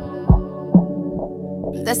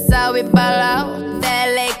 That's how we ball out.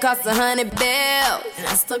 That LA cost $100 bills. And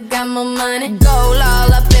I still got more money. Gold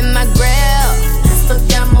all up in my grill. Still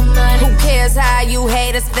got more money. Who cares how you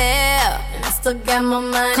haters feel? And I still got more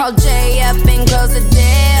money. Call Jay up and close the deal.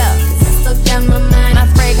 I still got more money. My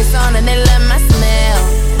fragrance on and they love my smell.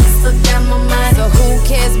 I still got more money. So who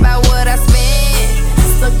cares about what I spend? I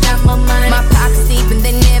still got more money. My pockets deep and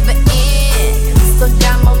they never end. I still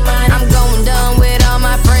got more money. I'm going dumb with all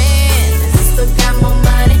my friends. I still got more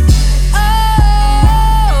money.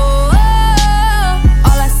 Oh,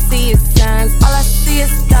 all I see is signs. All I see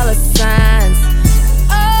is dollar signs.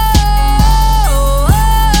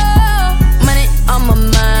 Money on my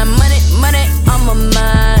mind. Money on my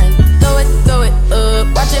mind. Throw it up.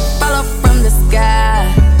 Watch it fall off from the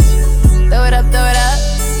sky. Throw it up.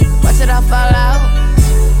 Watch it all fall out.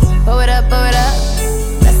 Pull it up.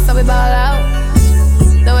 That's how we ball out.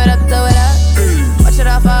 Throw it up. Watch it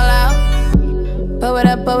all fall out. Pull it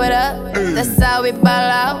up. That's how we ball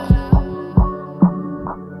out.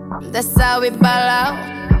 That's how we ball out.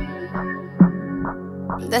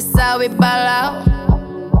 That's how we ball out.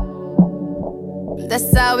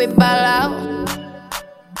 That's how we ball out.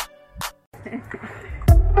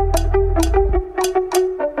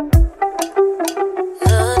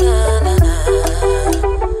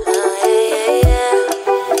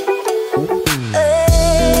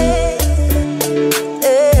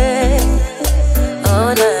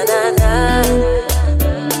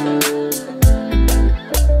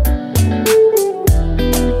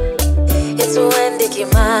 It's Wendy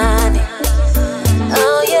Kimani.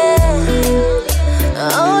 Oh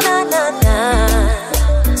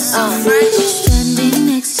Standing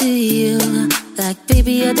next to you, like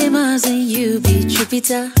baby you're the Mars and you be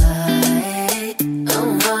Jupiter.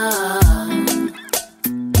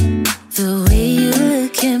 The way you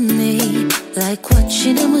look at me, like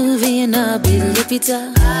watching a movie and I'll be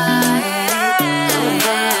Lupita.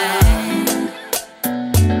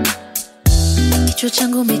 Kichwa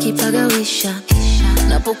changu mekipagawisha,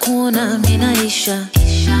 napokuona minaisha,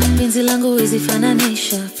 penzi langu wezi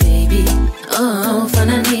fananisha, baby, oh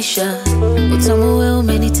fananisha, utamu we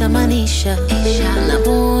umenitamanisha,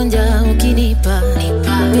 naponja ukinipa,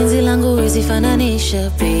 penzi langu wezi fananisha,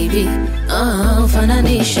 baby, oh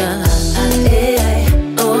fananisha,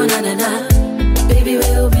 oh na na na, baby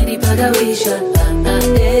we umenipagawisha,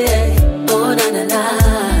 oh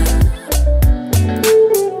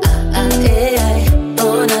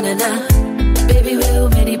na na na. Baby, we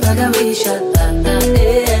umenipagawisha.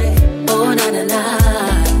 Oh na na na.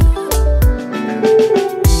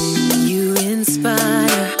 You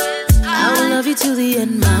inspire. I will love you till the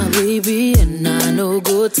end, my baby, and I no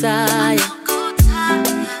go tire.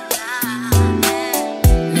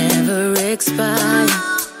 Never expire.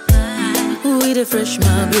 We the fresh,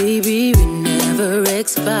 my baby, we never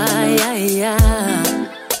expire.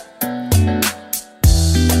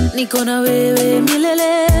 Niko na wewe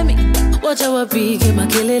milele mi, wacha wapige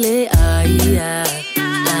makelele, aiya,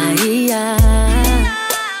 aiya.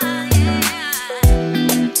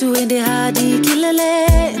 Tuende hadi kilele,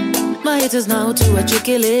 my haters now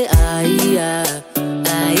tuwachekele, aiya,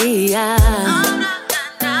 aiya.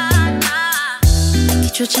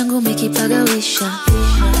 Kichwa changu mekipagawisha,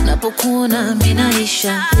 napokuona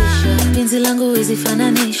minaisha, penzi langu wezi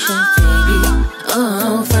fananisha, baby,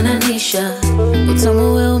 oh fananisha,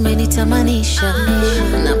 utamu we umenitamanisha,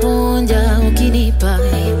 naponja ukinipa,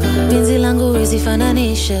 penzi langu wezi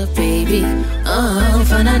fananisha, baby, oh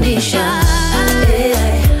fananisha,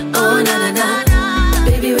 oh na na na,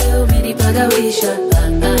 baby we umenipagawisha,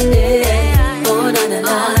 oh na na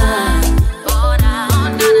na.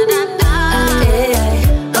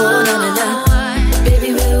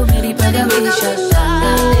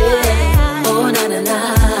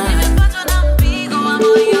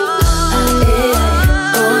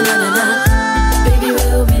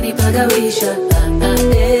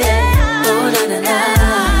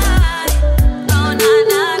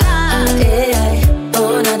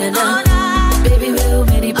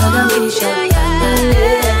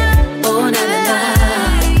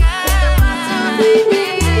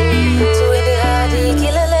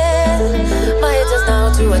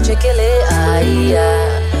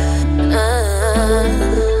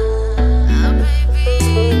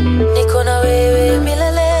 Niko na wewe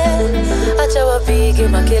milele, acha wapige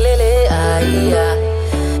makelele, aiya,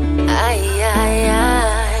 aiya, aiya.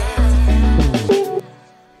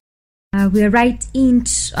 We're right in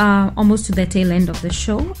almost to the tail end of the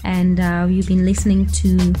show, and you've been listening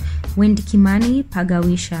to Wendy Kimani,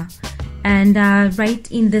 Pagawisha. And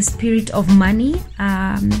right in the spirit of money,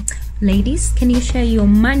 ladies, can you share your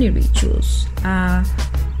money rituals?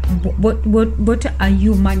 What are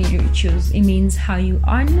your money rituals? It means how you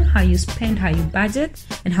earn, how you spend, how you budget,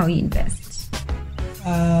 and how you invest.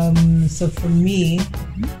 So for me,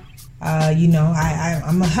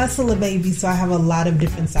 I'm a hustler, baby, so I have a lot of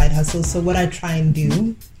different side hustles. So what I try and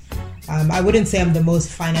do, I wouldn't say I'm the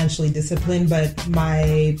most financially disciplined, but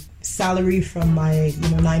my salary from my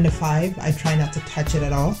 9 to 5, I try not to touch it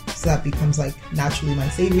at all. So that becomes like naturally my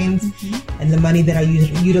savings, and the money that I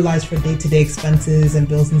utilize for day-to-day expenses and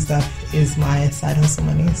bills and stuff is my side hustle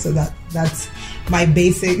money. So that's my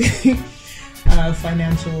basic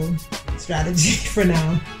financial strategy for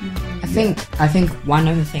now. I think one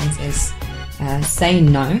of the things is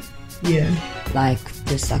saying no. Yeah. Like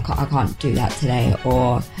just I can't do that today,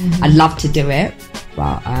 or I'd love to do it,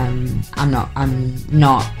 but I'm not.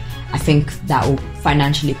 I think that will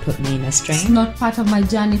financially put me in a strain. It's not part of my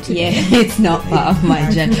journey today. Yeah, it's not part of my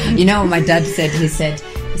journey. You know what my dad said? He said,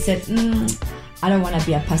 I don't want to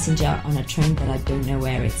be a passenger on a train that I don't know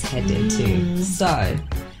where it's headed to. So,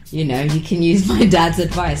 you can use my dad's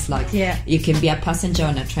advice. Like, you can be a passenger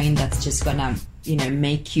on a train that's just gonna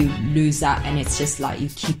make you lose that, and it's just like you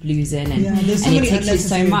keep losing, and it takes you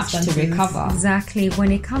so much to recover. Exactly.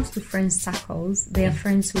 When it comes to friend circles, there are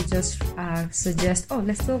friends who just suggest,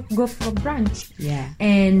 let's go for brunch. Yeah.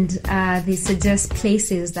 And they suggest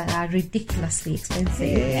places that are ridiculously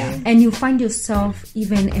expensive. Yeah. And you find yourself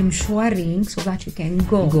even mshwaring so that you can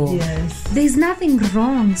go. Yes. There's nothing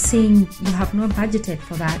wrong saying you have not budgeted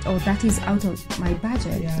for that, or that is out of my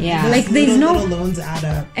budget. Yeah. Like there's little loans add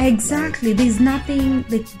up. Exactly. There's nothing,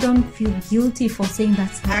 like, don't feel guilty for saying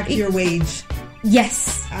that's hack your wage.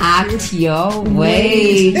 Yes. Act your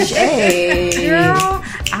wage. Hey. Girl,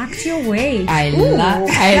 act your wage. I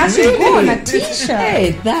that should go on a t-shirt.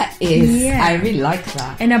 Hey, that is. Yeah. I really like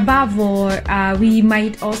that. And above all, we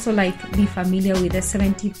might also be familiar with the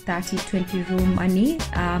 70-30-20 rule money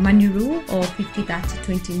rule, or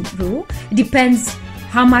 50-30-20 rule. It depends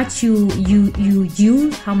how much you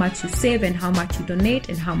use, how much you save, and how much you donate,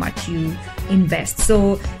 and how much you invest.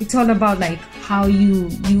 So it's all about how you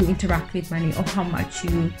interact with money, or how much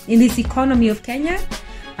you, in this economy of Kenya,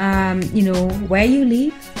 where you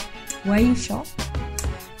live, where you shop.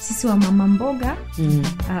 Sisi wa mama mboga,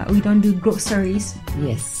 we don't do groceries.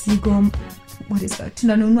 Yes. You go, what is that?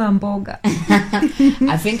 Tunanunua mboga.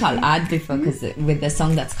 I think I'll add before, because with the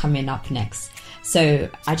song that's coming up next. So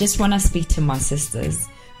I just want to speak to my sisters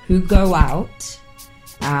who go out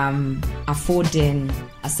affording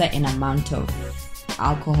a certain amount of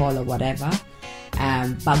alcohol or whatever,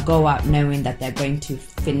 but go out knowing that they're going to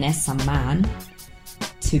finesse a man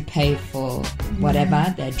to pay for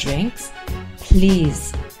whatever their drinks.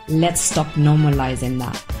 Please, let's stop normalizing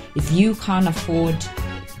that. If you can't afford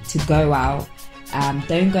to go out,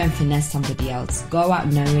 don't go and finesse somebody else. Go out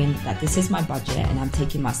knowing that this is my budget and I'm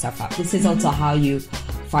taking myself out. This is also how you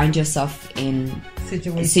find yourself in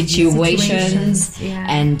situations.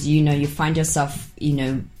 And you find yourself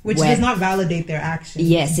which does not validate their actions.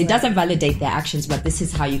 Yes, it doesn't validate their actions, but this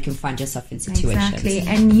is how you can find yourself in situations. Exactly.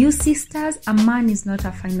 And you sisters, a man is not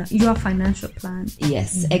your financial plan.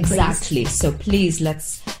 Yes, exactly. So please,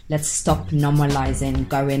 let's stop normalizing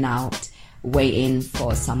going out, waiting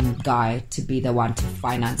for some guy to be the one to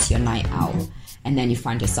finance your night out, and then you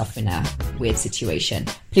find yourself in a weird situation.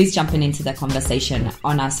 Please jump into the conversation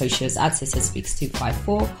on our socials at Sister Speaks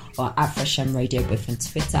 254 or at Fresh M Radio, both on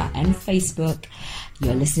Twitter and Facebook.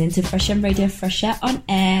 You're listening to Fresh M Radio, Fresh Air on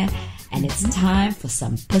Air, and it's time for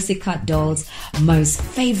some Pussycat Dolls' most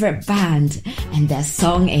favorite band, and their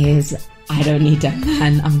song is I Don't Need a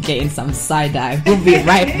Man, I'm Getting Some Side-Eye. We'll be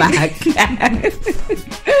right back.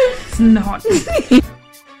 It's not. See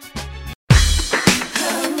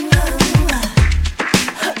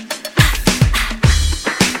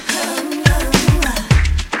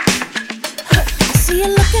you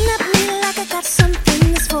looking at me like I got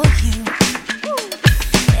something that's for you.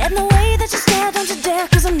 And the way that you stare, don't you dare,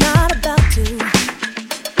 'cause I'm not about to.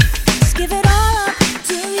 Just give it all up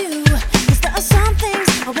to you, 'cause there are some things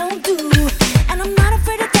I won't do. And I'm not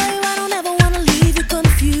afraid to tell you I don't ever wanna leave you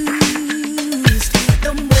confused.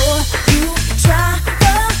 The more you try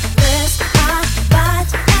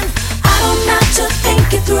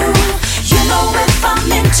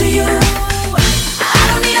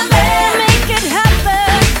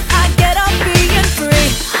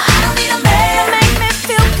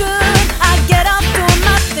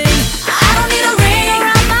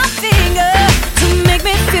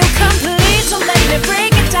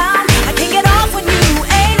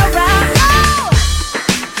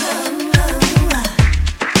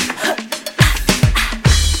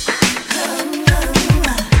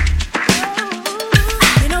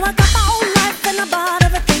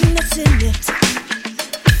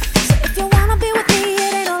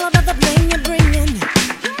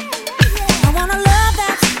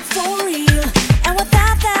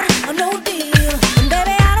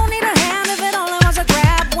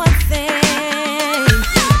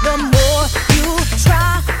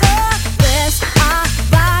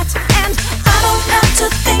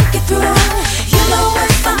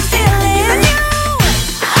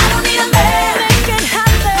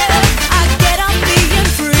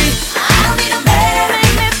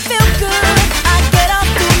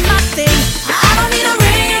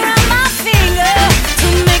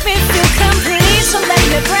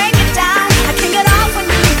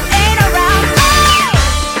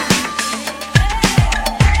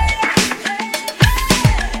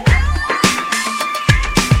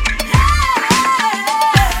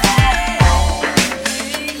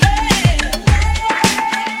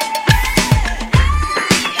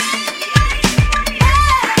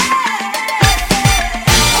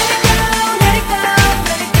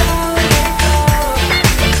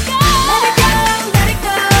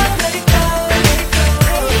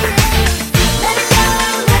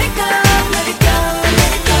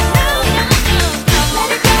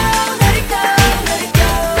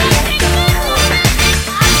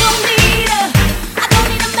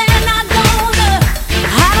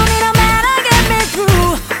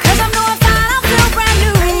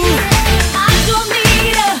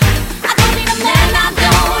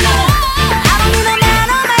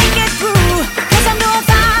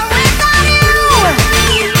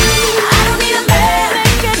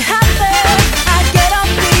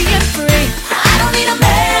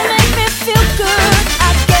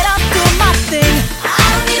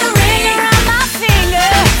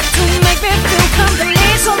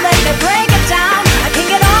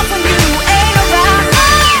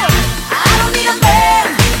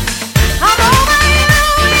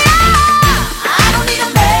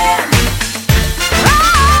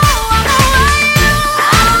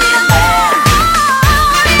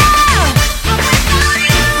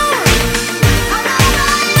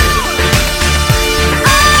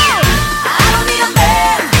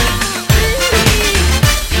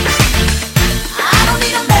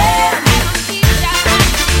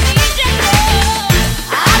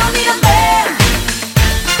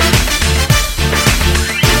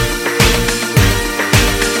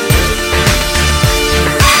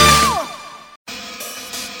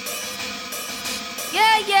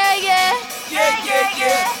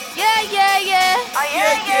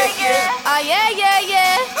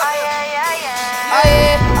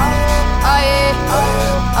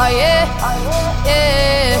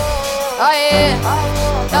Oh yeah,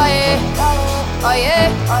 oh yeah, oh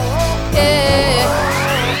yeah, yeah.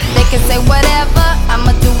 They can say whatever,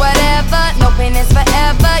 I'ma do whatever. No pain is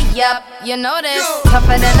forever, yup, you know this.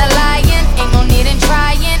 Tougher than a lion, ain't no need in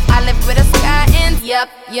trying. I live with a sky in, yup,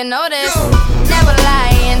 you know this. Never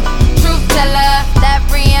lying, truth teller. That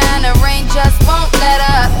Rihanna rain just won't let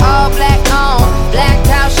up. All black on, blacked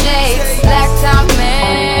out shades, blacked out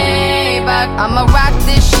Maybach. I'ma rock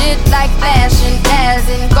this shit like fashion, as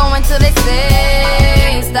in going till they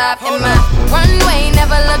say stop. And my runway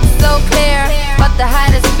never looked so clear, but the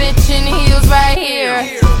hottest bitch in heels right here.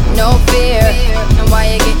 No fear, and while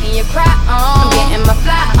you're getting your cry on, I'm getting my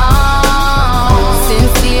fly on.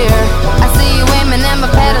 Sincere, I see you aiming at my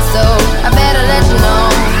pedestal, I better let you know.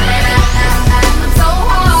 I'm so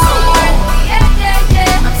hard, yeah, yeah,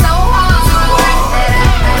 yeah. I'm so hard,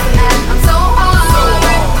 I'm so hard,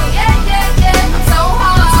 yeah, yeah, yeah. I'm so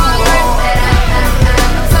hard,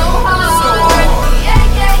 I'm so hard, yeah,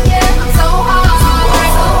 yeah, yeah. I'm so hard, so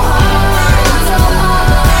hard, so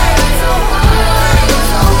hard, so hard,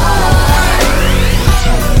 so hard.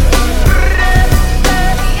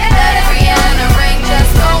 Yeah, that Rihanna ring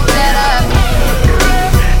just won't let up.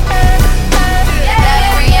 Yeah, that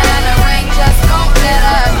Rihanna ring just won't let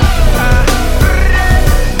up.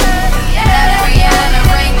 Yeah, that Rihanna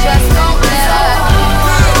ring just won't let up.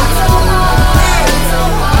 So hard, so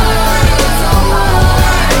hard, so hard.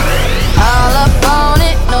 All up on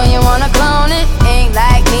it, know you wanna clone it. Ain't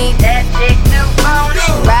like me, that chick too phony.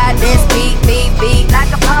 Ride this beat, beat, beat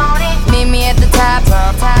like a pony. Meet me at the top,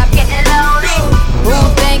 getting lonely. Who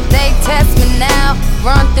think they test me now?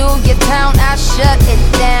 Run through your town, I shut it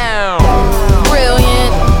down.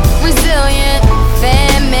 Brilliant, resilient,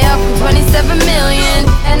 fan mail from 27 million,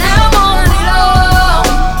 and I want it all.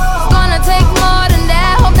 It's gonna take more than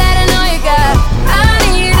that. Hope that I know you got. I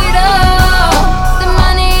need it all. The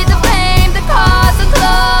money, the fame, the cars, the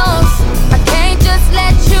clothes. I can't just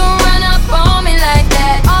let you run up on me like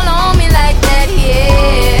that, all on me like that.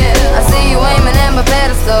 Yeah, I see you aiming at my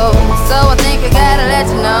pedestal, so I think I gotta let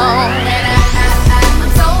you know. I'm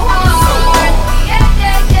so hard, yeah,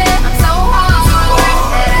 yeah, yeah. I'm so hard, I'm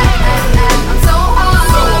so hard,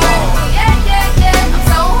 yeah, yeah, yeah. I'm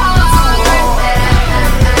so hard,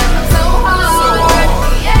 I'm so hard,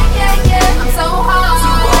 yeah, yeah, yeah. I'm so hard,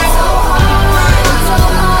 so hard, so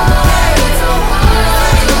hard, so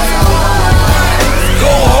hard.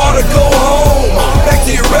 Go hard or go home, back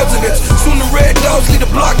to your residence. Soon the red dogs lead the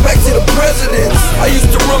block back to the presidents. I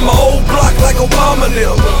used to run my old block like Obama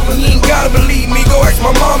them. You ain't gotta believe me, go ask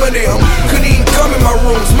my mama them. Couldn't even come in my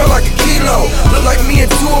room, smell like a kilo. Look like me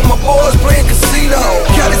and two of my boys playing casino.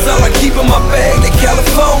 Cali's all I keep in my bag, they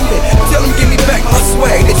California. Tell them give me back my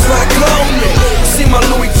swag, they try to clone me. See my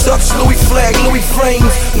Louis Chucks, Louis flag, Louis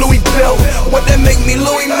flames, Louis belt. What that make me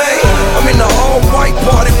Louis May? I'm in the all-white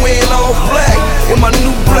party wearing all black. In my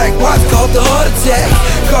new black watch called the heart attack.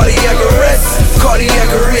 Cardiac arrest,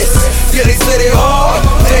 cardiac arrest. Yeah, they say they hard,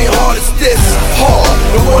 they ain't hard as this. Hard,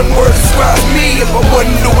 the one word describes me. If I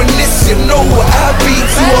wasn't doing this, you know what I'd be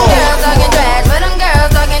too hard. Girls talking trash, where them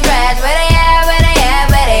girls talking trash? Where they at, where they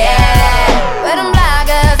at, where they at? Where them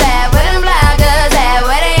bloggers at, where them bloggers at?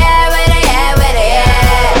 Where they at, where they at, where they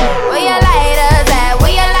at? Where your lighters at,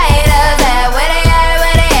 where your lighters at? Where they at,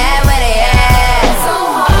 where they at, where they at? So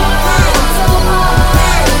hard, so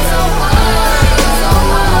hard, so hard, so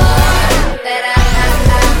hard. That I'm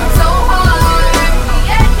so hard,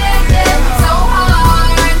 yeah, yeah, yeah. I'm so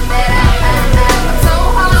hard, that I'm so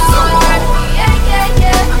hard, yeah, yeah,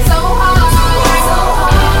 yeah. I'm so hard, so hard,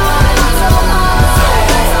 so hard,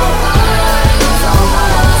 so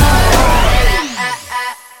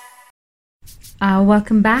hard.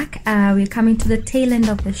 Welcome back. We're coming to the tail end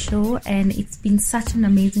of the show, and it's been such an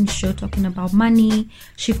amazing show talking about money,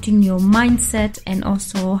 shifting your mindset, and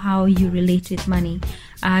also how you relate with money.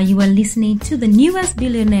 You are listening to the newest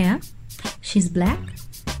billionaire. She's black.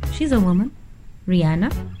 She's a woman.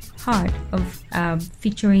 Rihanna Hard of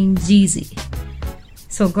featuring Jeezy.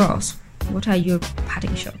 So, girls, what are your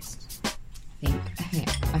parting shots?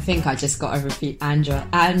 I think I just got to repeat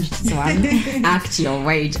Angela's one. Act your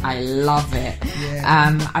wage. I love it.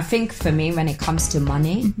 Yeah. I think for me, when it comes to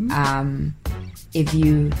money, if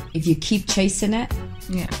you keep chasing it,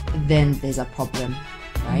 then there's a problem,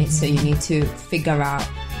 right? So you need to figure out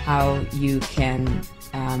how you can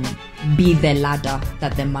be the ladder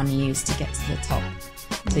that the money used to get to the top.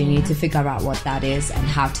 So you need to figure out what that is and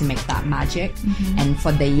how to make that magic. And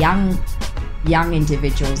for the young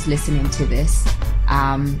individuals listening to this,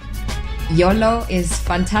 YOLO is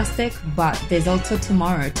fantastic, but there's also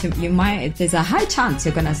tomorrow. There's a high chance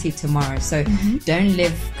you're gonna see tomorrow. So don't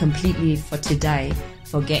live completely for today.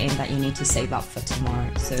 forgetting that you need to save up for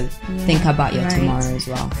tomorrow. So think about your tomorrow as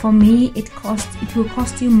well. For me, it will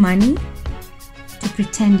cost you money to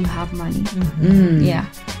pretend you have money. Yeah.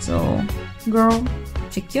 So, girl,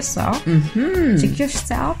 check yourself. Check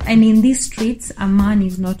yourself. And in these streets, a man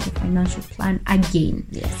is not your financial plan again.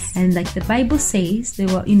 Yes. And like the Bible says, they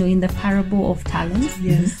were, in the parable of talents.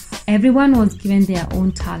 Yes. Everyone was given their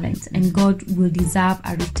own talent, and God will deserve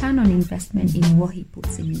a return on investment in what He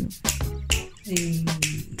puts in you.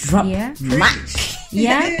 Drop Yeah. mic.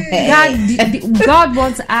 Yeah. God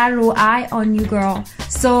wants ROI on you, girl.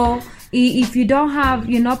 So if you don't have,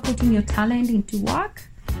 you're not putting your talent into work,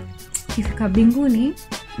 ikifika binguni,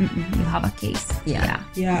 you have a case. Yeah.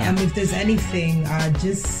 If there's anything,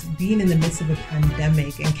 just being in the midst of a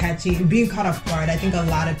pandemic and being caught off guard, I think a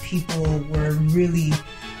lot of people were really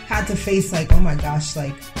had to face like, oh my gosh,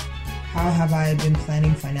 like, how have I been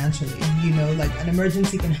planning financially? Like an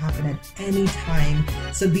emergency can happen at any time.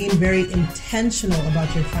 So being very intentional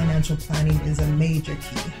about your financial planning is a major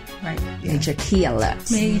key. Right. Yeah. Major key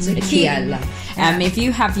alert. Major key alert. If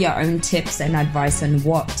you have your own tips and advice on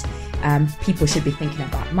what people should be thinking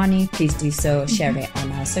about money, please do so. Share it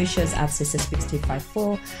on our socials at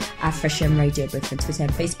Sister6254, at Fresh M Radio, both on Twitter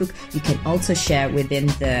and Facebook. You can also share within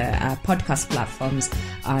the podcast platforms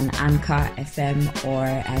on Anchor FM or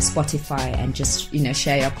Spotify, and just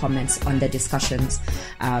share your comments on the discussions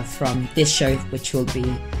from this show, which will be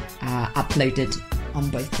uploaded on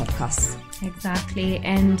both podcasts. Exactly.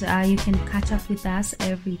 And you can catch up with us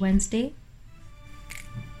every Wednesday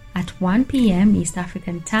at 1 p.m. East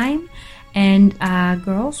African time. And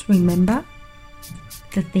girls, remember,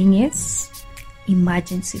 the thing is,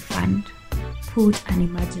 emergency fund. Put an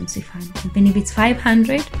emergency fund. Even if it's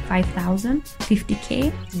 500, 5,000,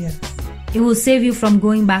 50K, yes, it will save you from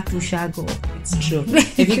going back to Shago. It's true.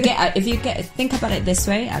 if you get think about it this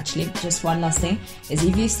way, actually, just one last thing is,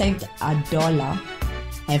 if you saved $1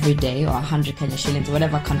 every day, or 100 Kenya shillings,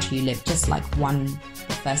 whatever country you live, just like one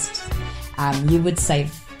first, you would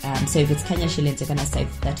save. So if it's Kenya shillings, you're gonna save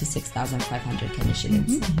 36,500 Kenya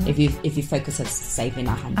shillings. If you focus on saving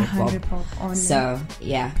 100 bob only. So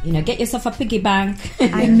get yourself a piggy bank.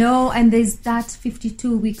 I know, and there's that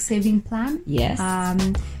 52-week saving plan. Yes.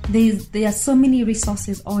 There are so many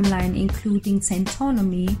resources online, including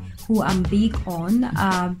Centonomy, who I'm big on.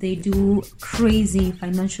 They do crazy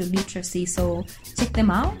financial literacy, so check them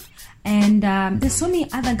out. And there's so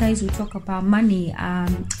many other guys who talk about money.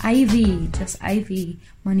 Ivy,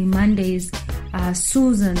 Money Mondays.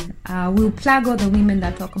 Susan. We'll plug all the women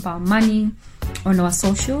that talk about money on our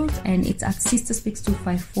socials, and it's at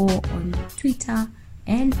Sister6254 on Twitter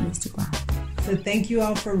and Instagram. So thank you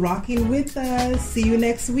all for rocking with us. See you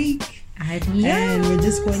next week. Adios. And we're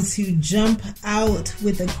just going to jump out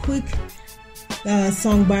with a quick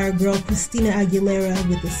song by our girl Christina Aguilera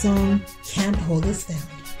with the song Can't Hold Us Down.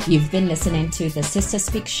 You've been listening to the Sister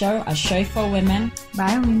Speak Show, a show for women,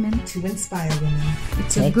 by women, to inspire women.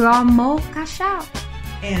 It's a girl Mo Kasha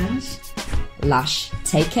and Lush.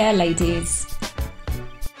 Take care, ladies.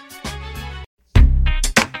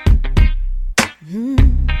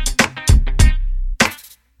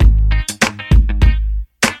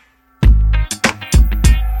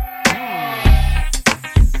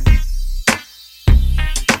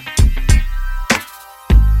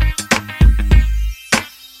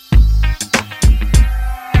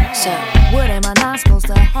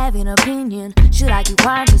 Have an opinion. Should I keep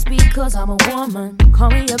quiet just because I'm a woman? Call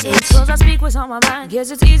me a bitch cause I speak what's on my mind. Guess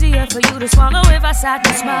it's easier for you to swallow if I sat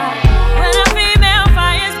and smile. When a female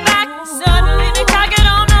fires back, suddenly they talk and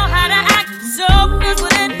don't know how to act. So that's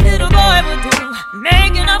what that little boy would do,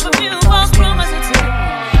 making up a few false rumors or two.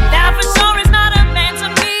 That for sure is not a man to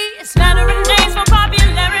me. It's slandering names for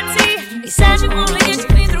popularity. He said you only get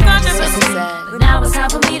to me through controversy, but now it's time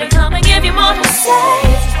for me to come and give you more to say.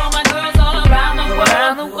 This is for my girls all around the world.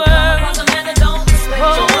 Around the world. From the men that don't respect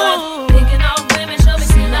your worth. Thinking of women, show me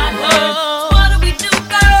see not her. What do we do,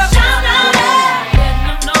 girl? Shout out loud. Letting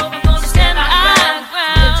them know we're gonna stand our ground.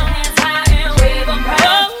 Put your hands high and wave them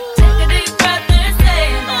proud. Take a deep breath and say,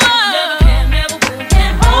 never can, never will,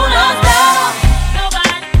 can't hold us down.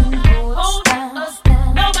 Nobody can hold us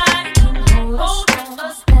down. Nobody can hold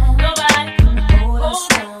us down. Nobody can hold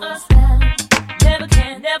us down. Never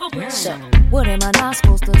can, never will. So, what am I not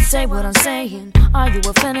supposed to say what I'm saying? Are you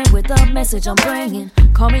offended with the message I'm bringing?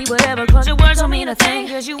 Call me whatever, cause your words don't mean a thing.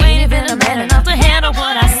 Cause you ain't even a man enough to handle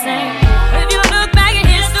what I say. If you look back at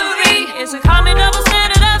history, it's a common double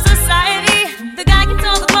standard of society. The guy can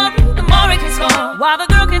tell the glory, the more he can score, while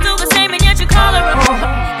the girl can do the same and yet you call her a whore.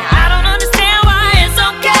 Now, I don't understand why it's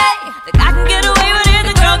okay. The guy can get away with it,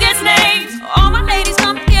 the girl gets named. All my ladies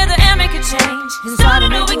come together and make a change. And start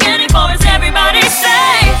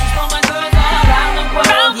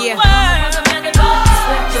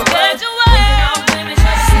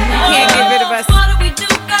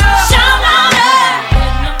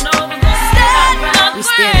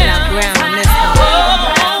ground on this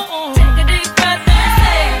one. Take a deep breath and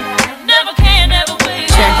say, never can, never will.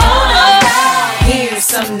 Check. Here's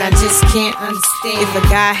something I just can't understand. If a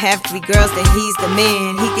guy have 3 girls, then he's the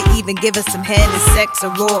man. He could even give us some head and sex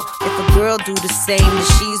or raw. If a girl do the same, then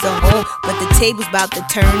she's a hoe. But the table's about to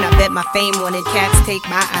turn. I bet my fame on it. Cats take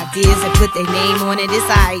my ideas and put their name on it. It's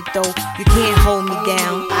alright though. You can't hold me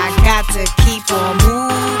down. I got to keep on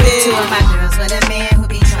moving. 2 of my girls with a man who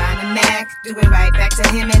be trying to mac. Do it right back to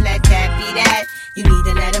him and let that be that. You need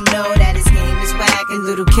to let him know that his game is whack. And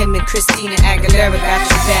Little Kim and Christina Aguilera got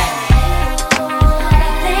your back.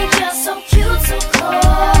 Think you're so cute, so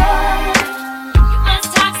cold.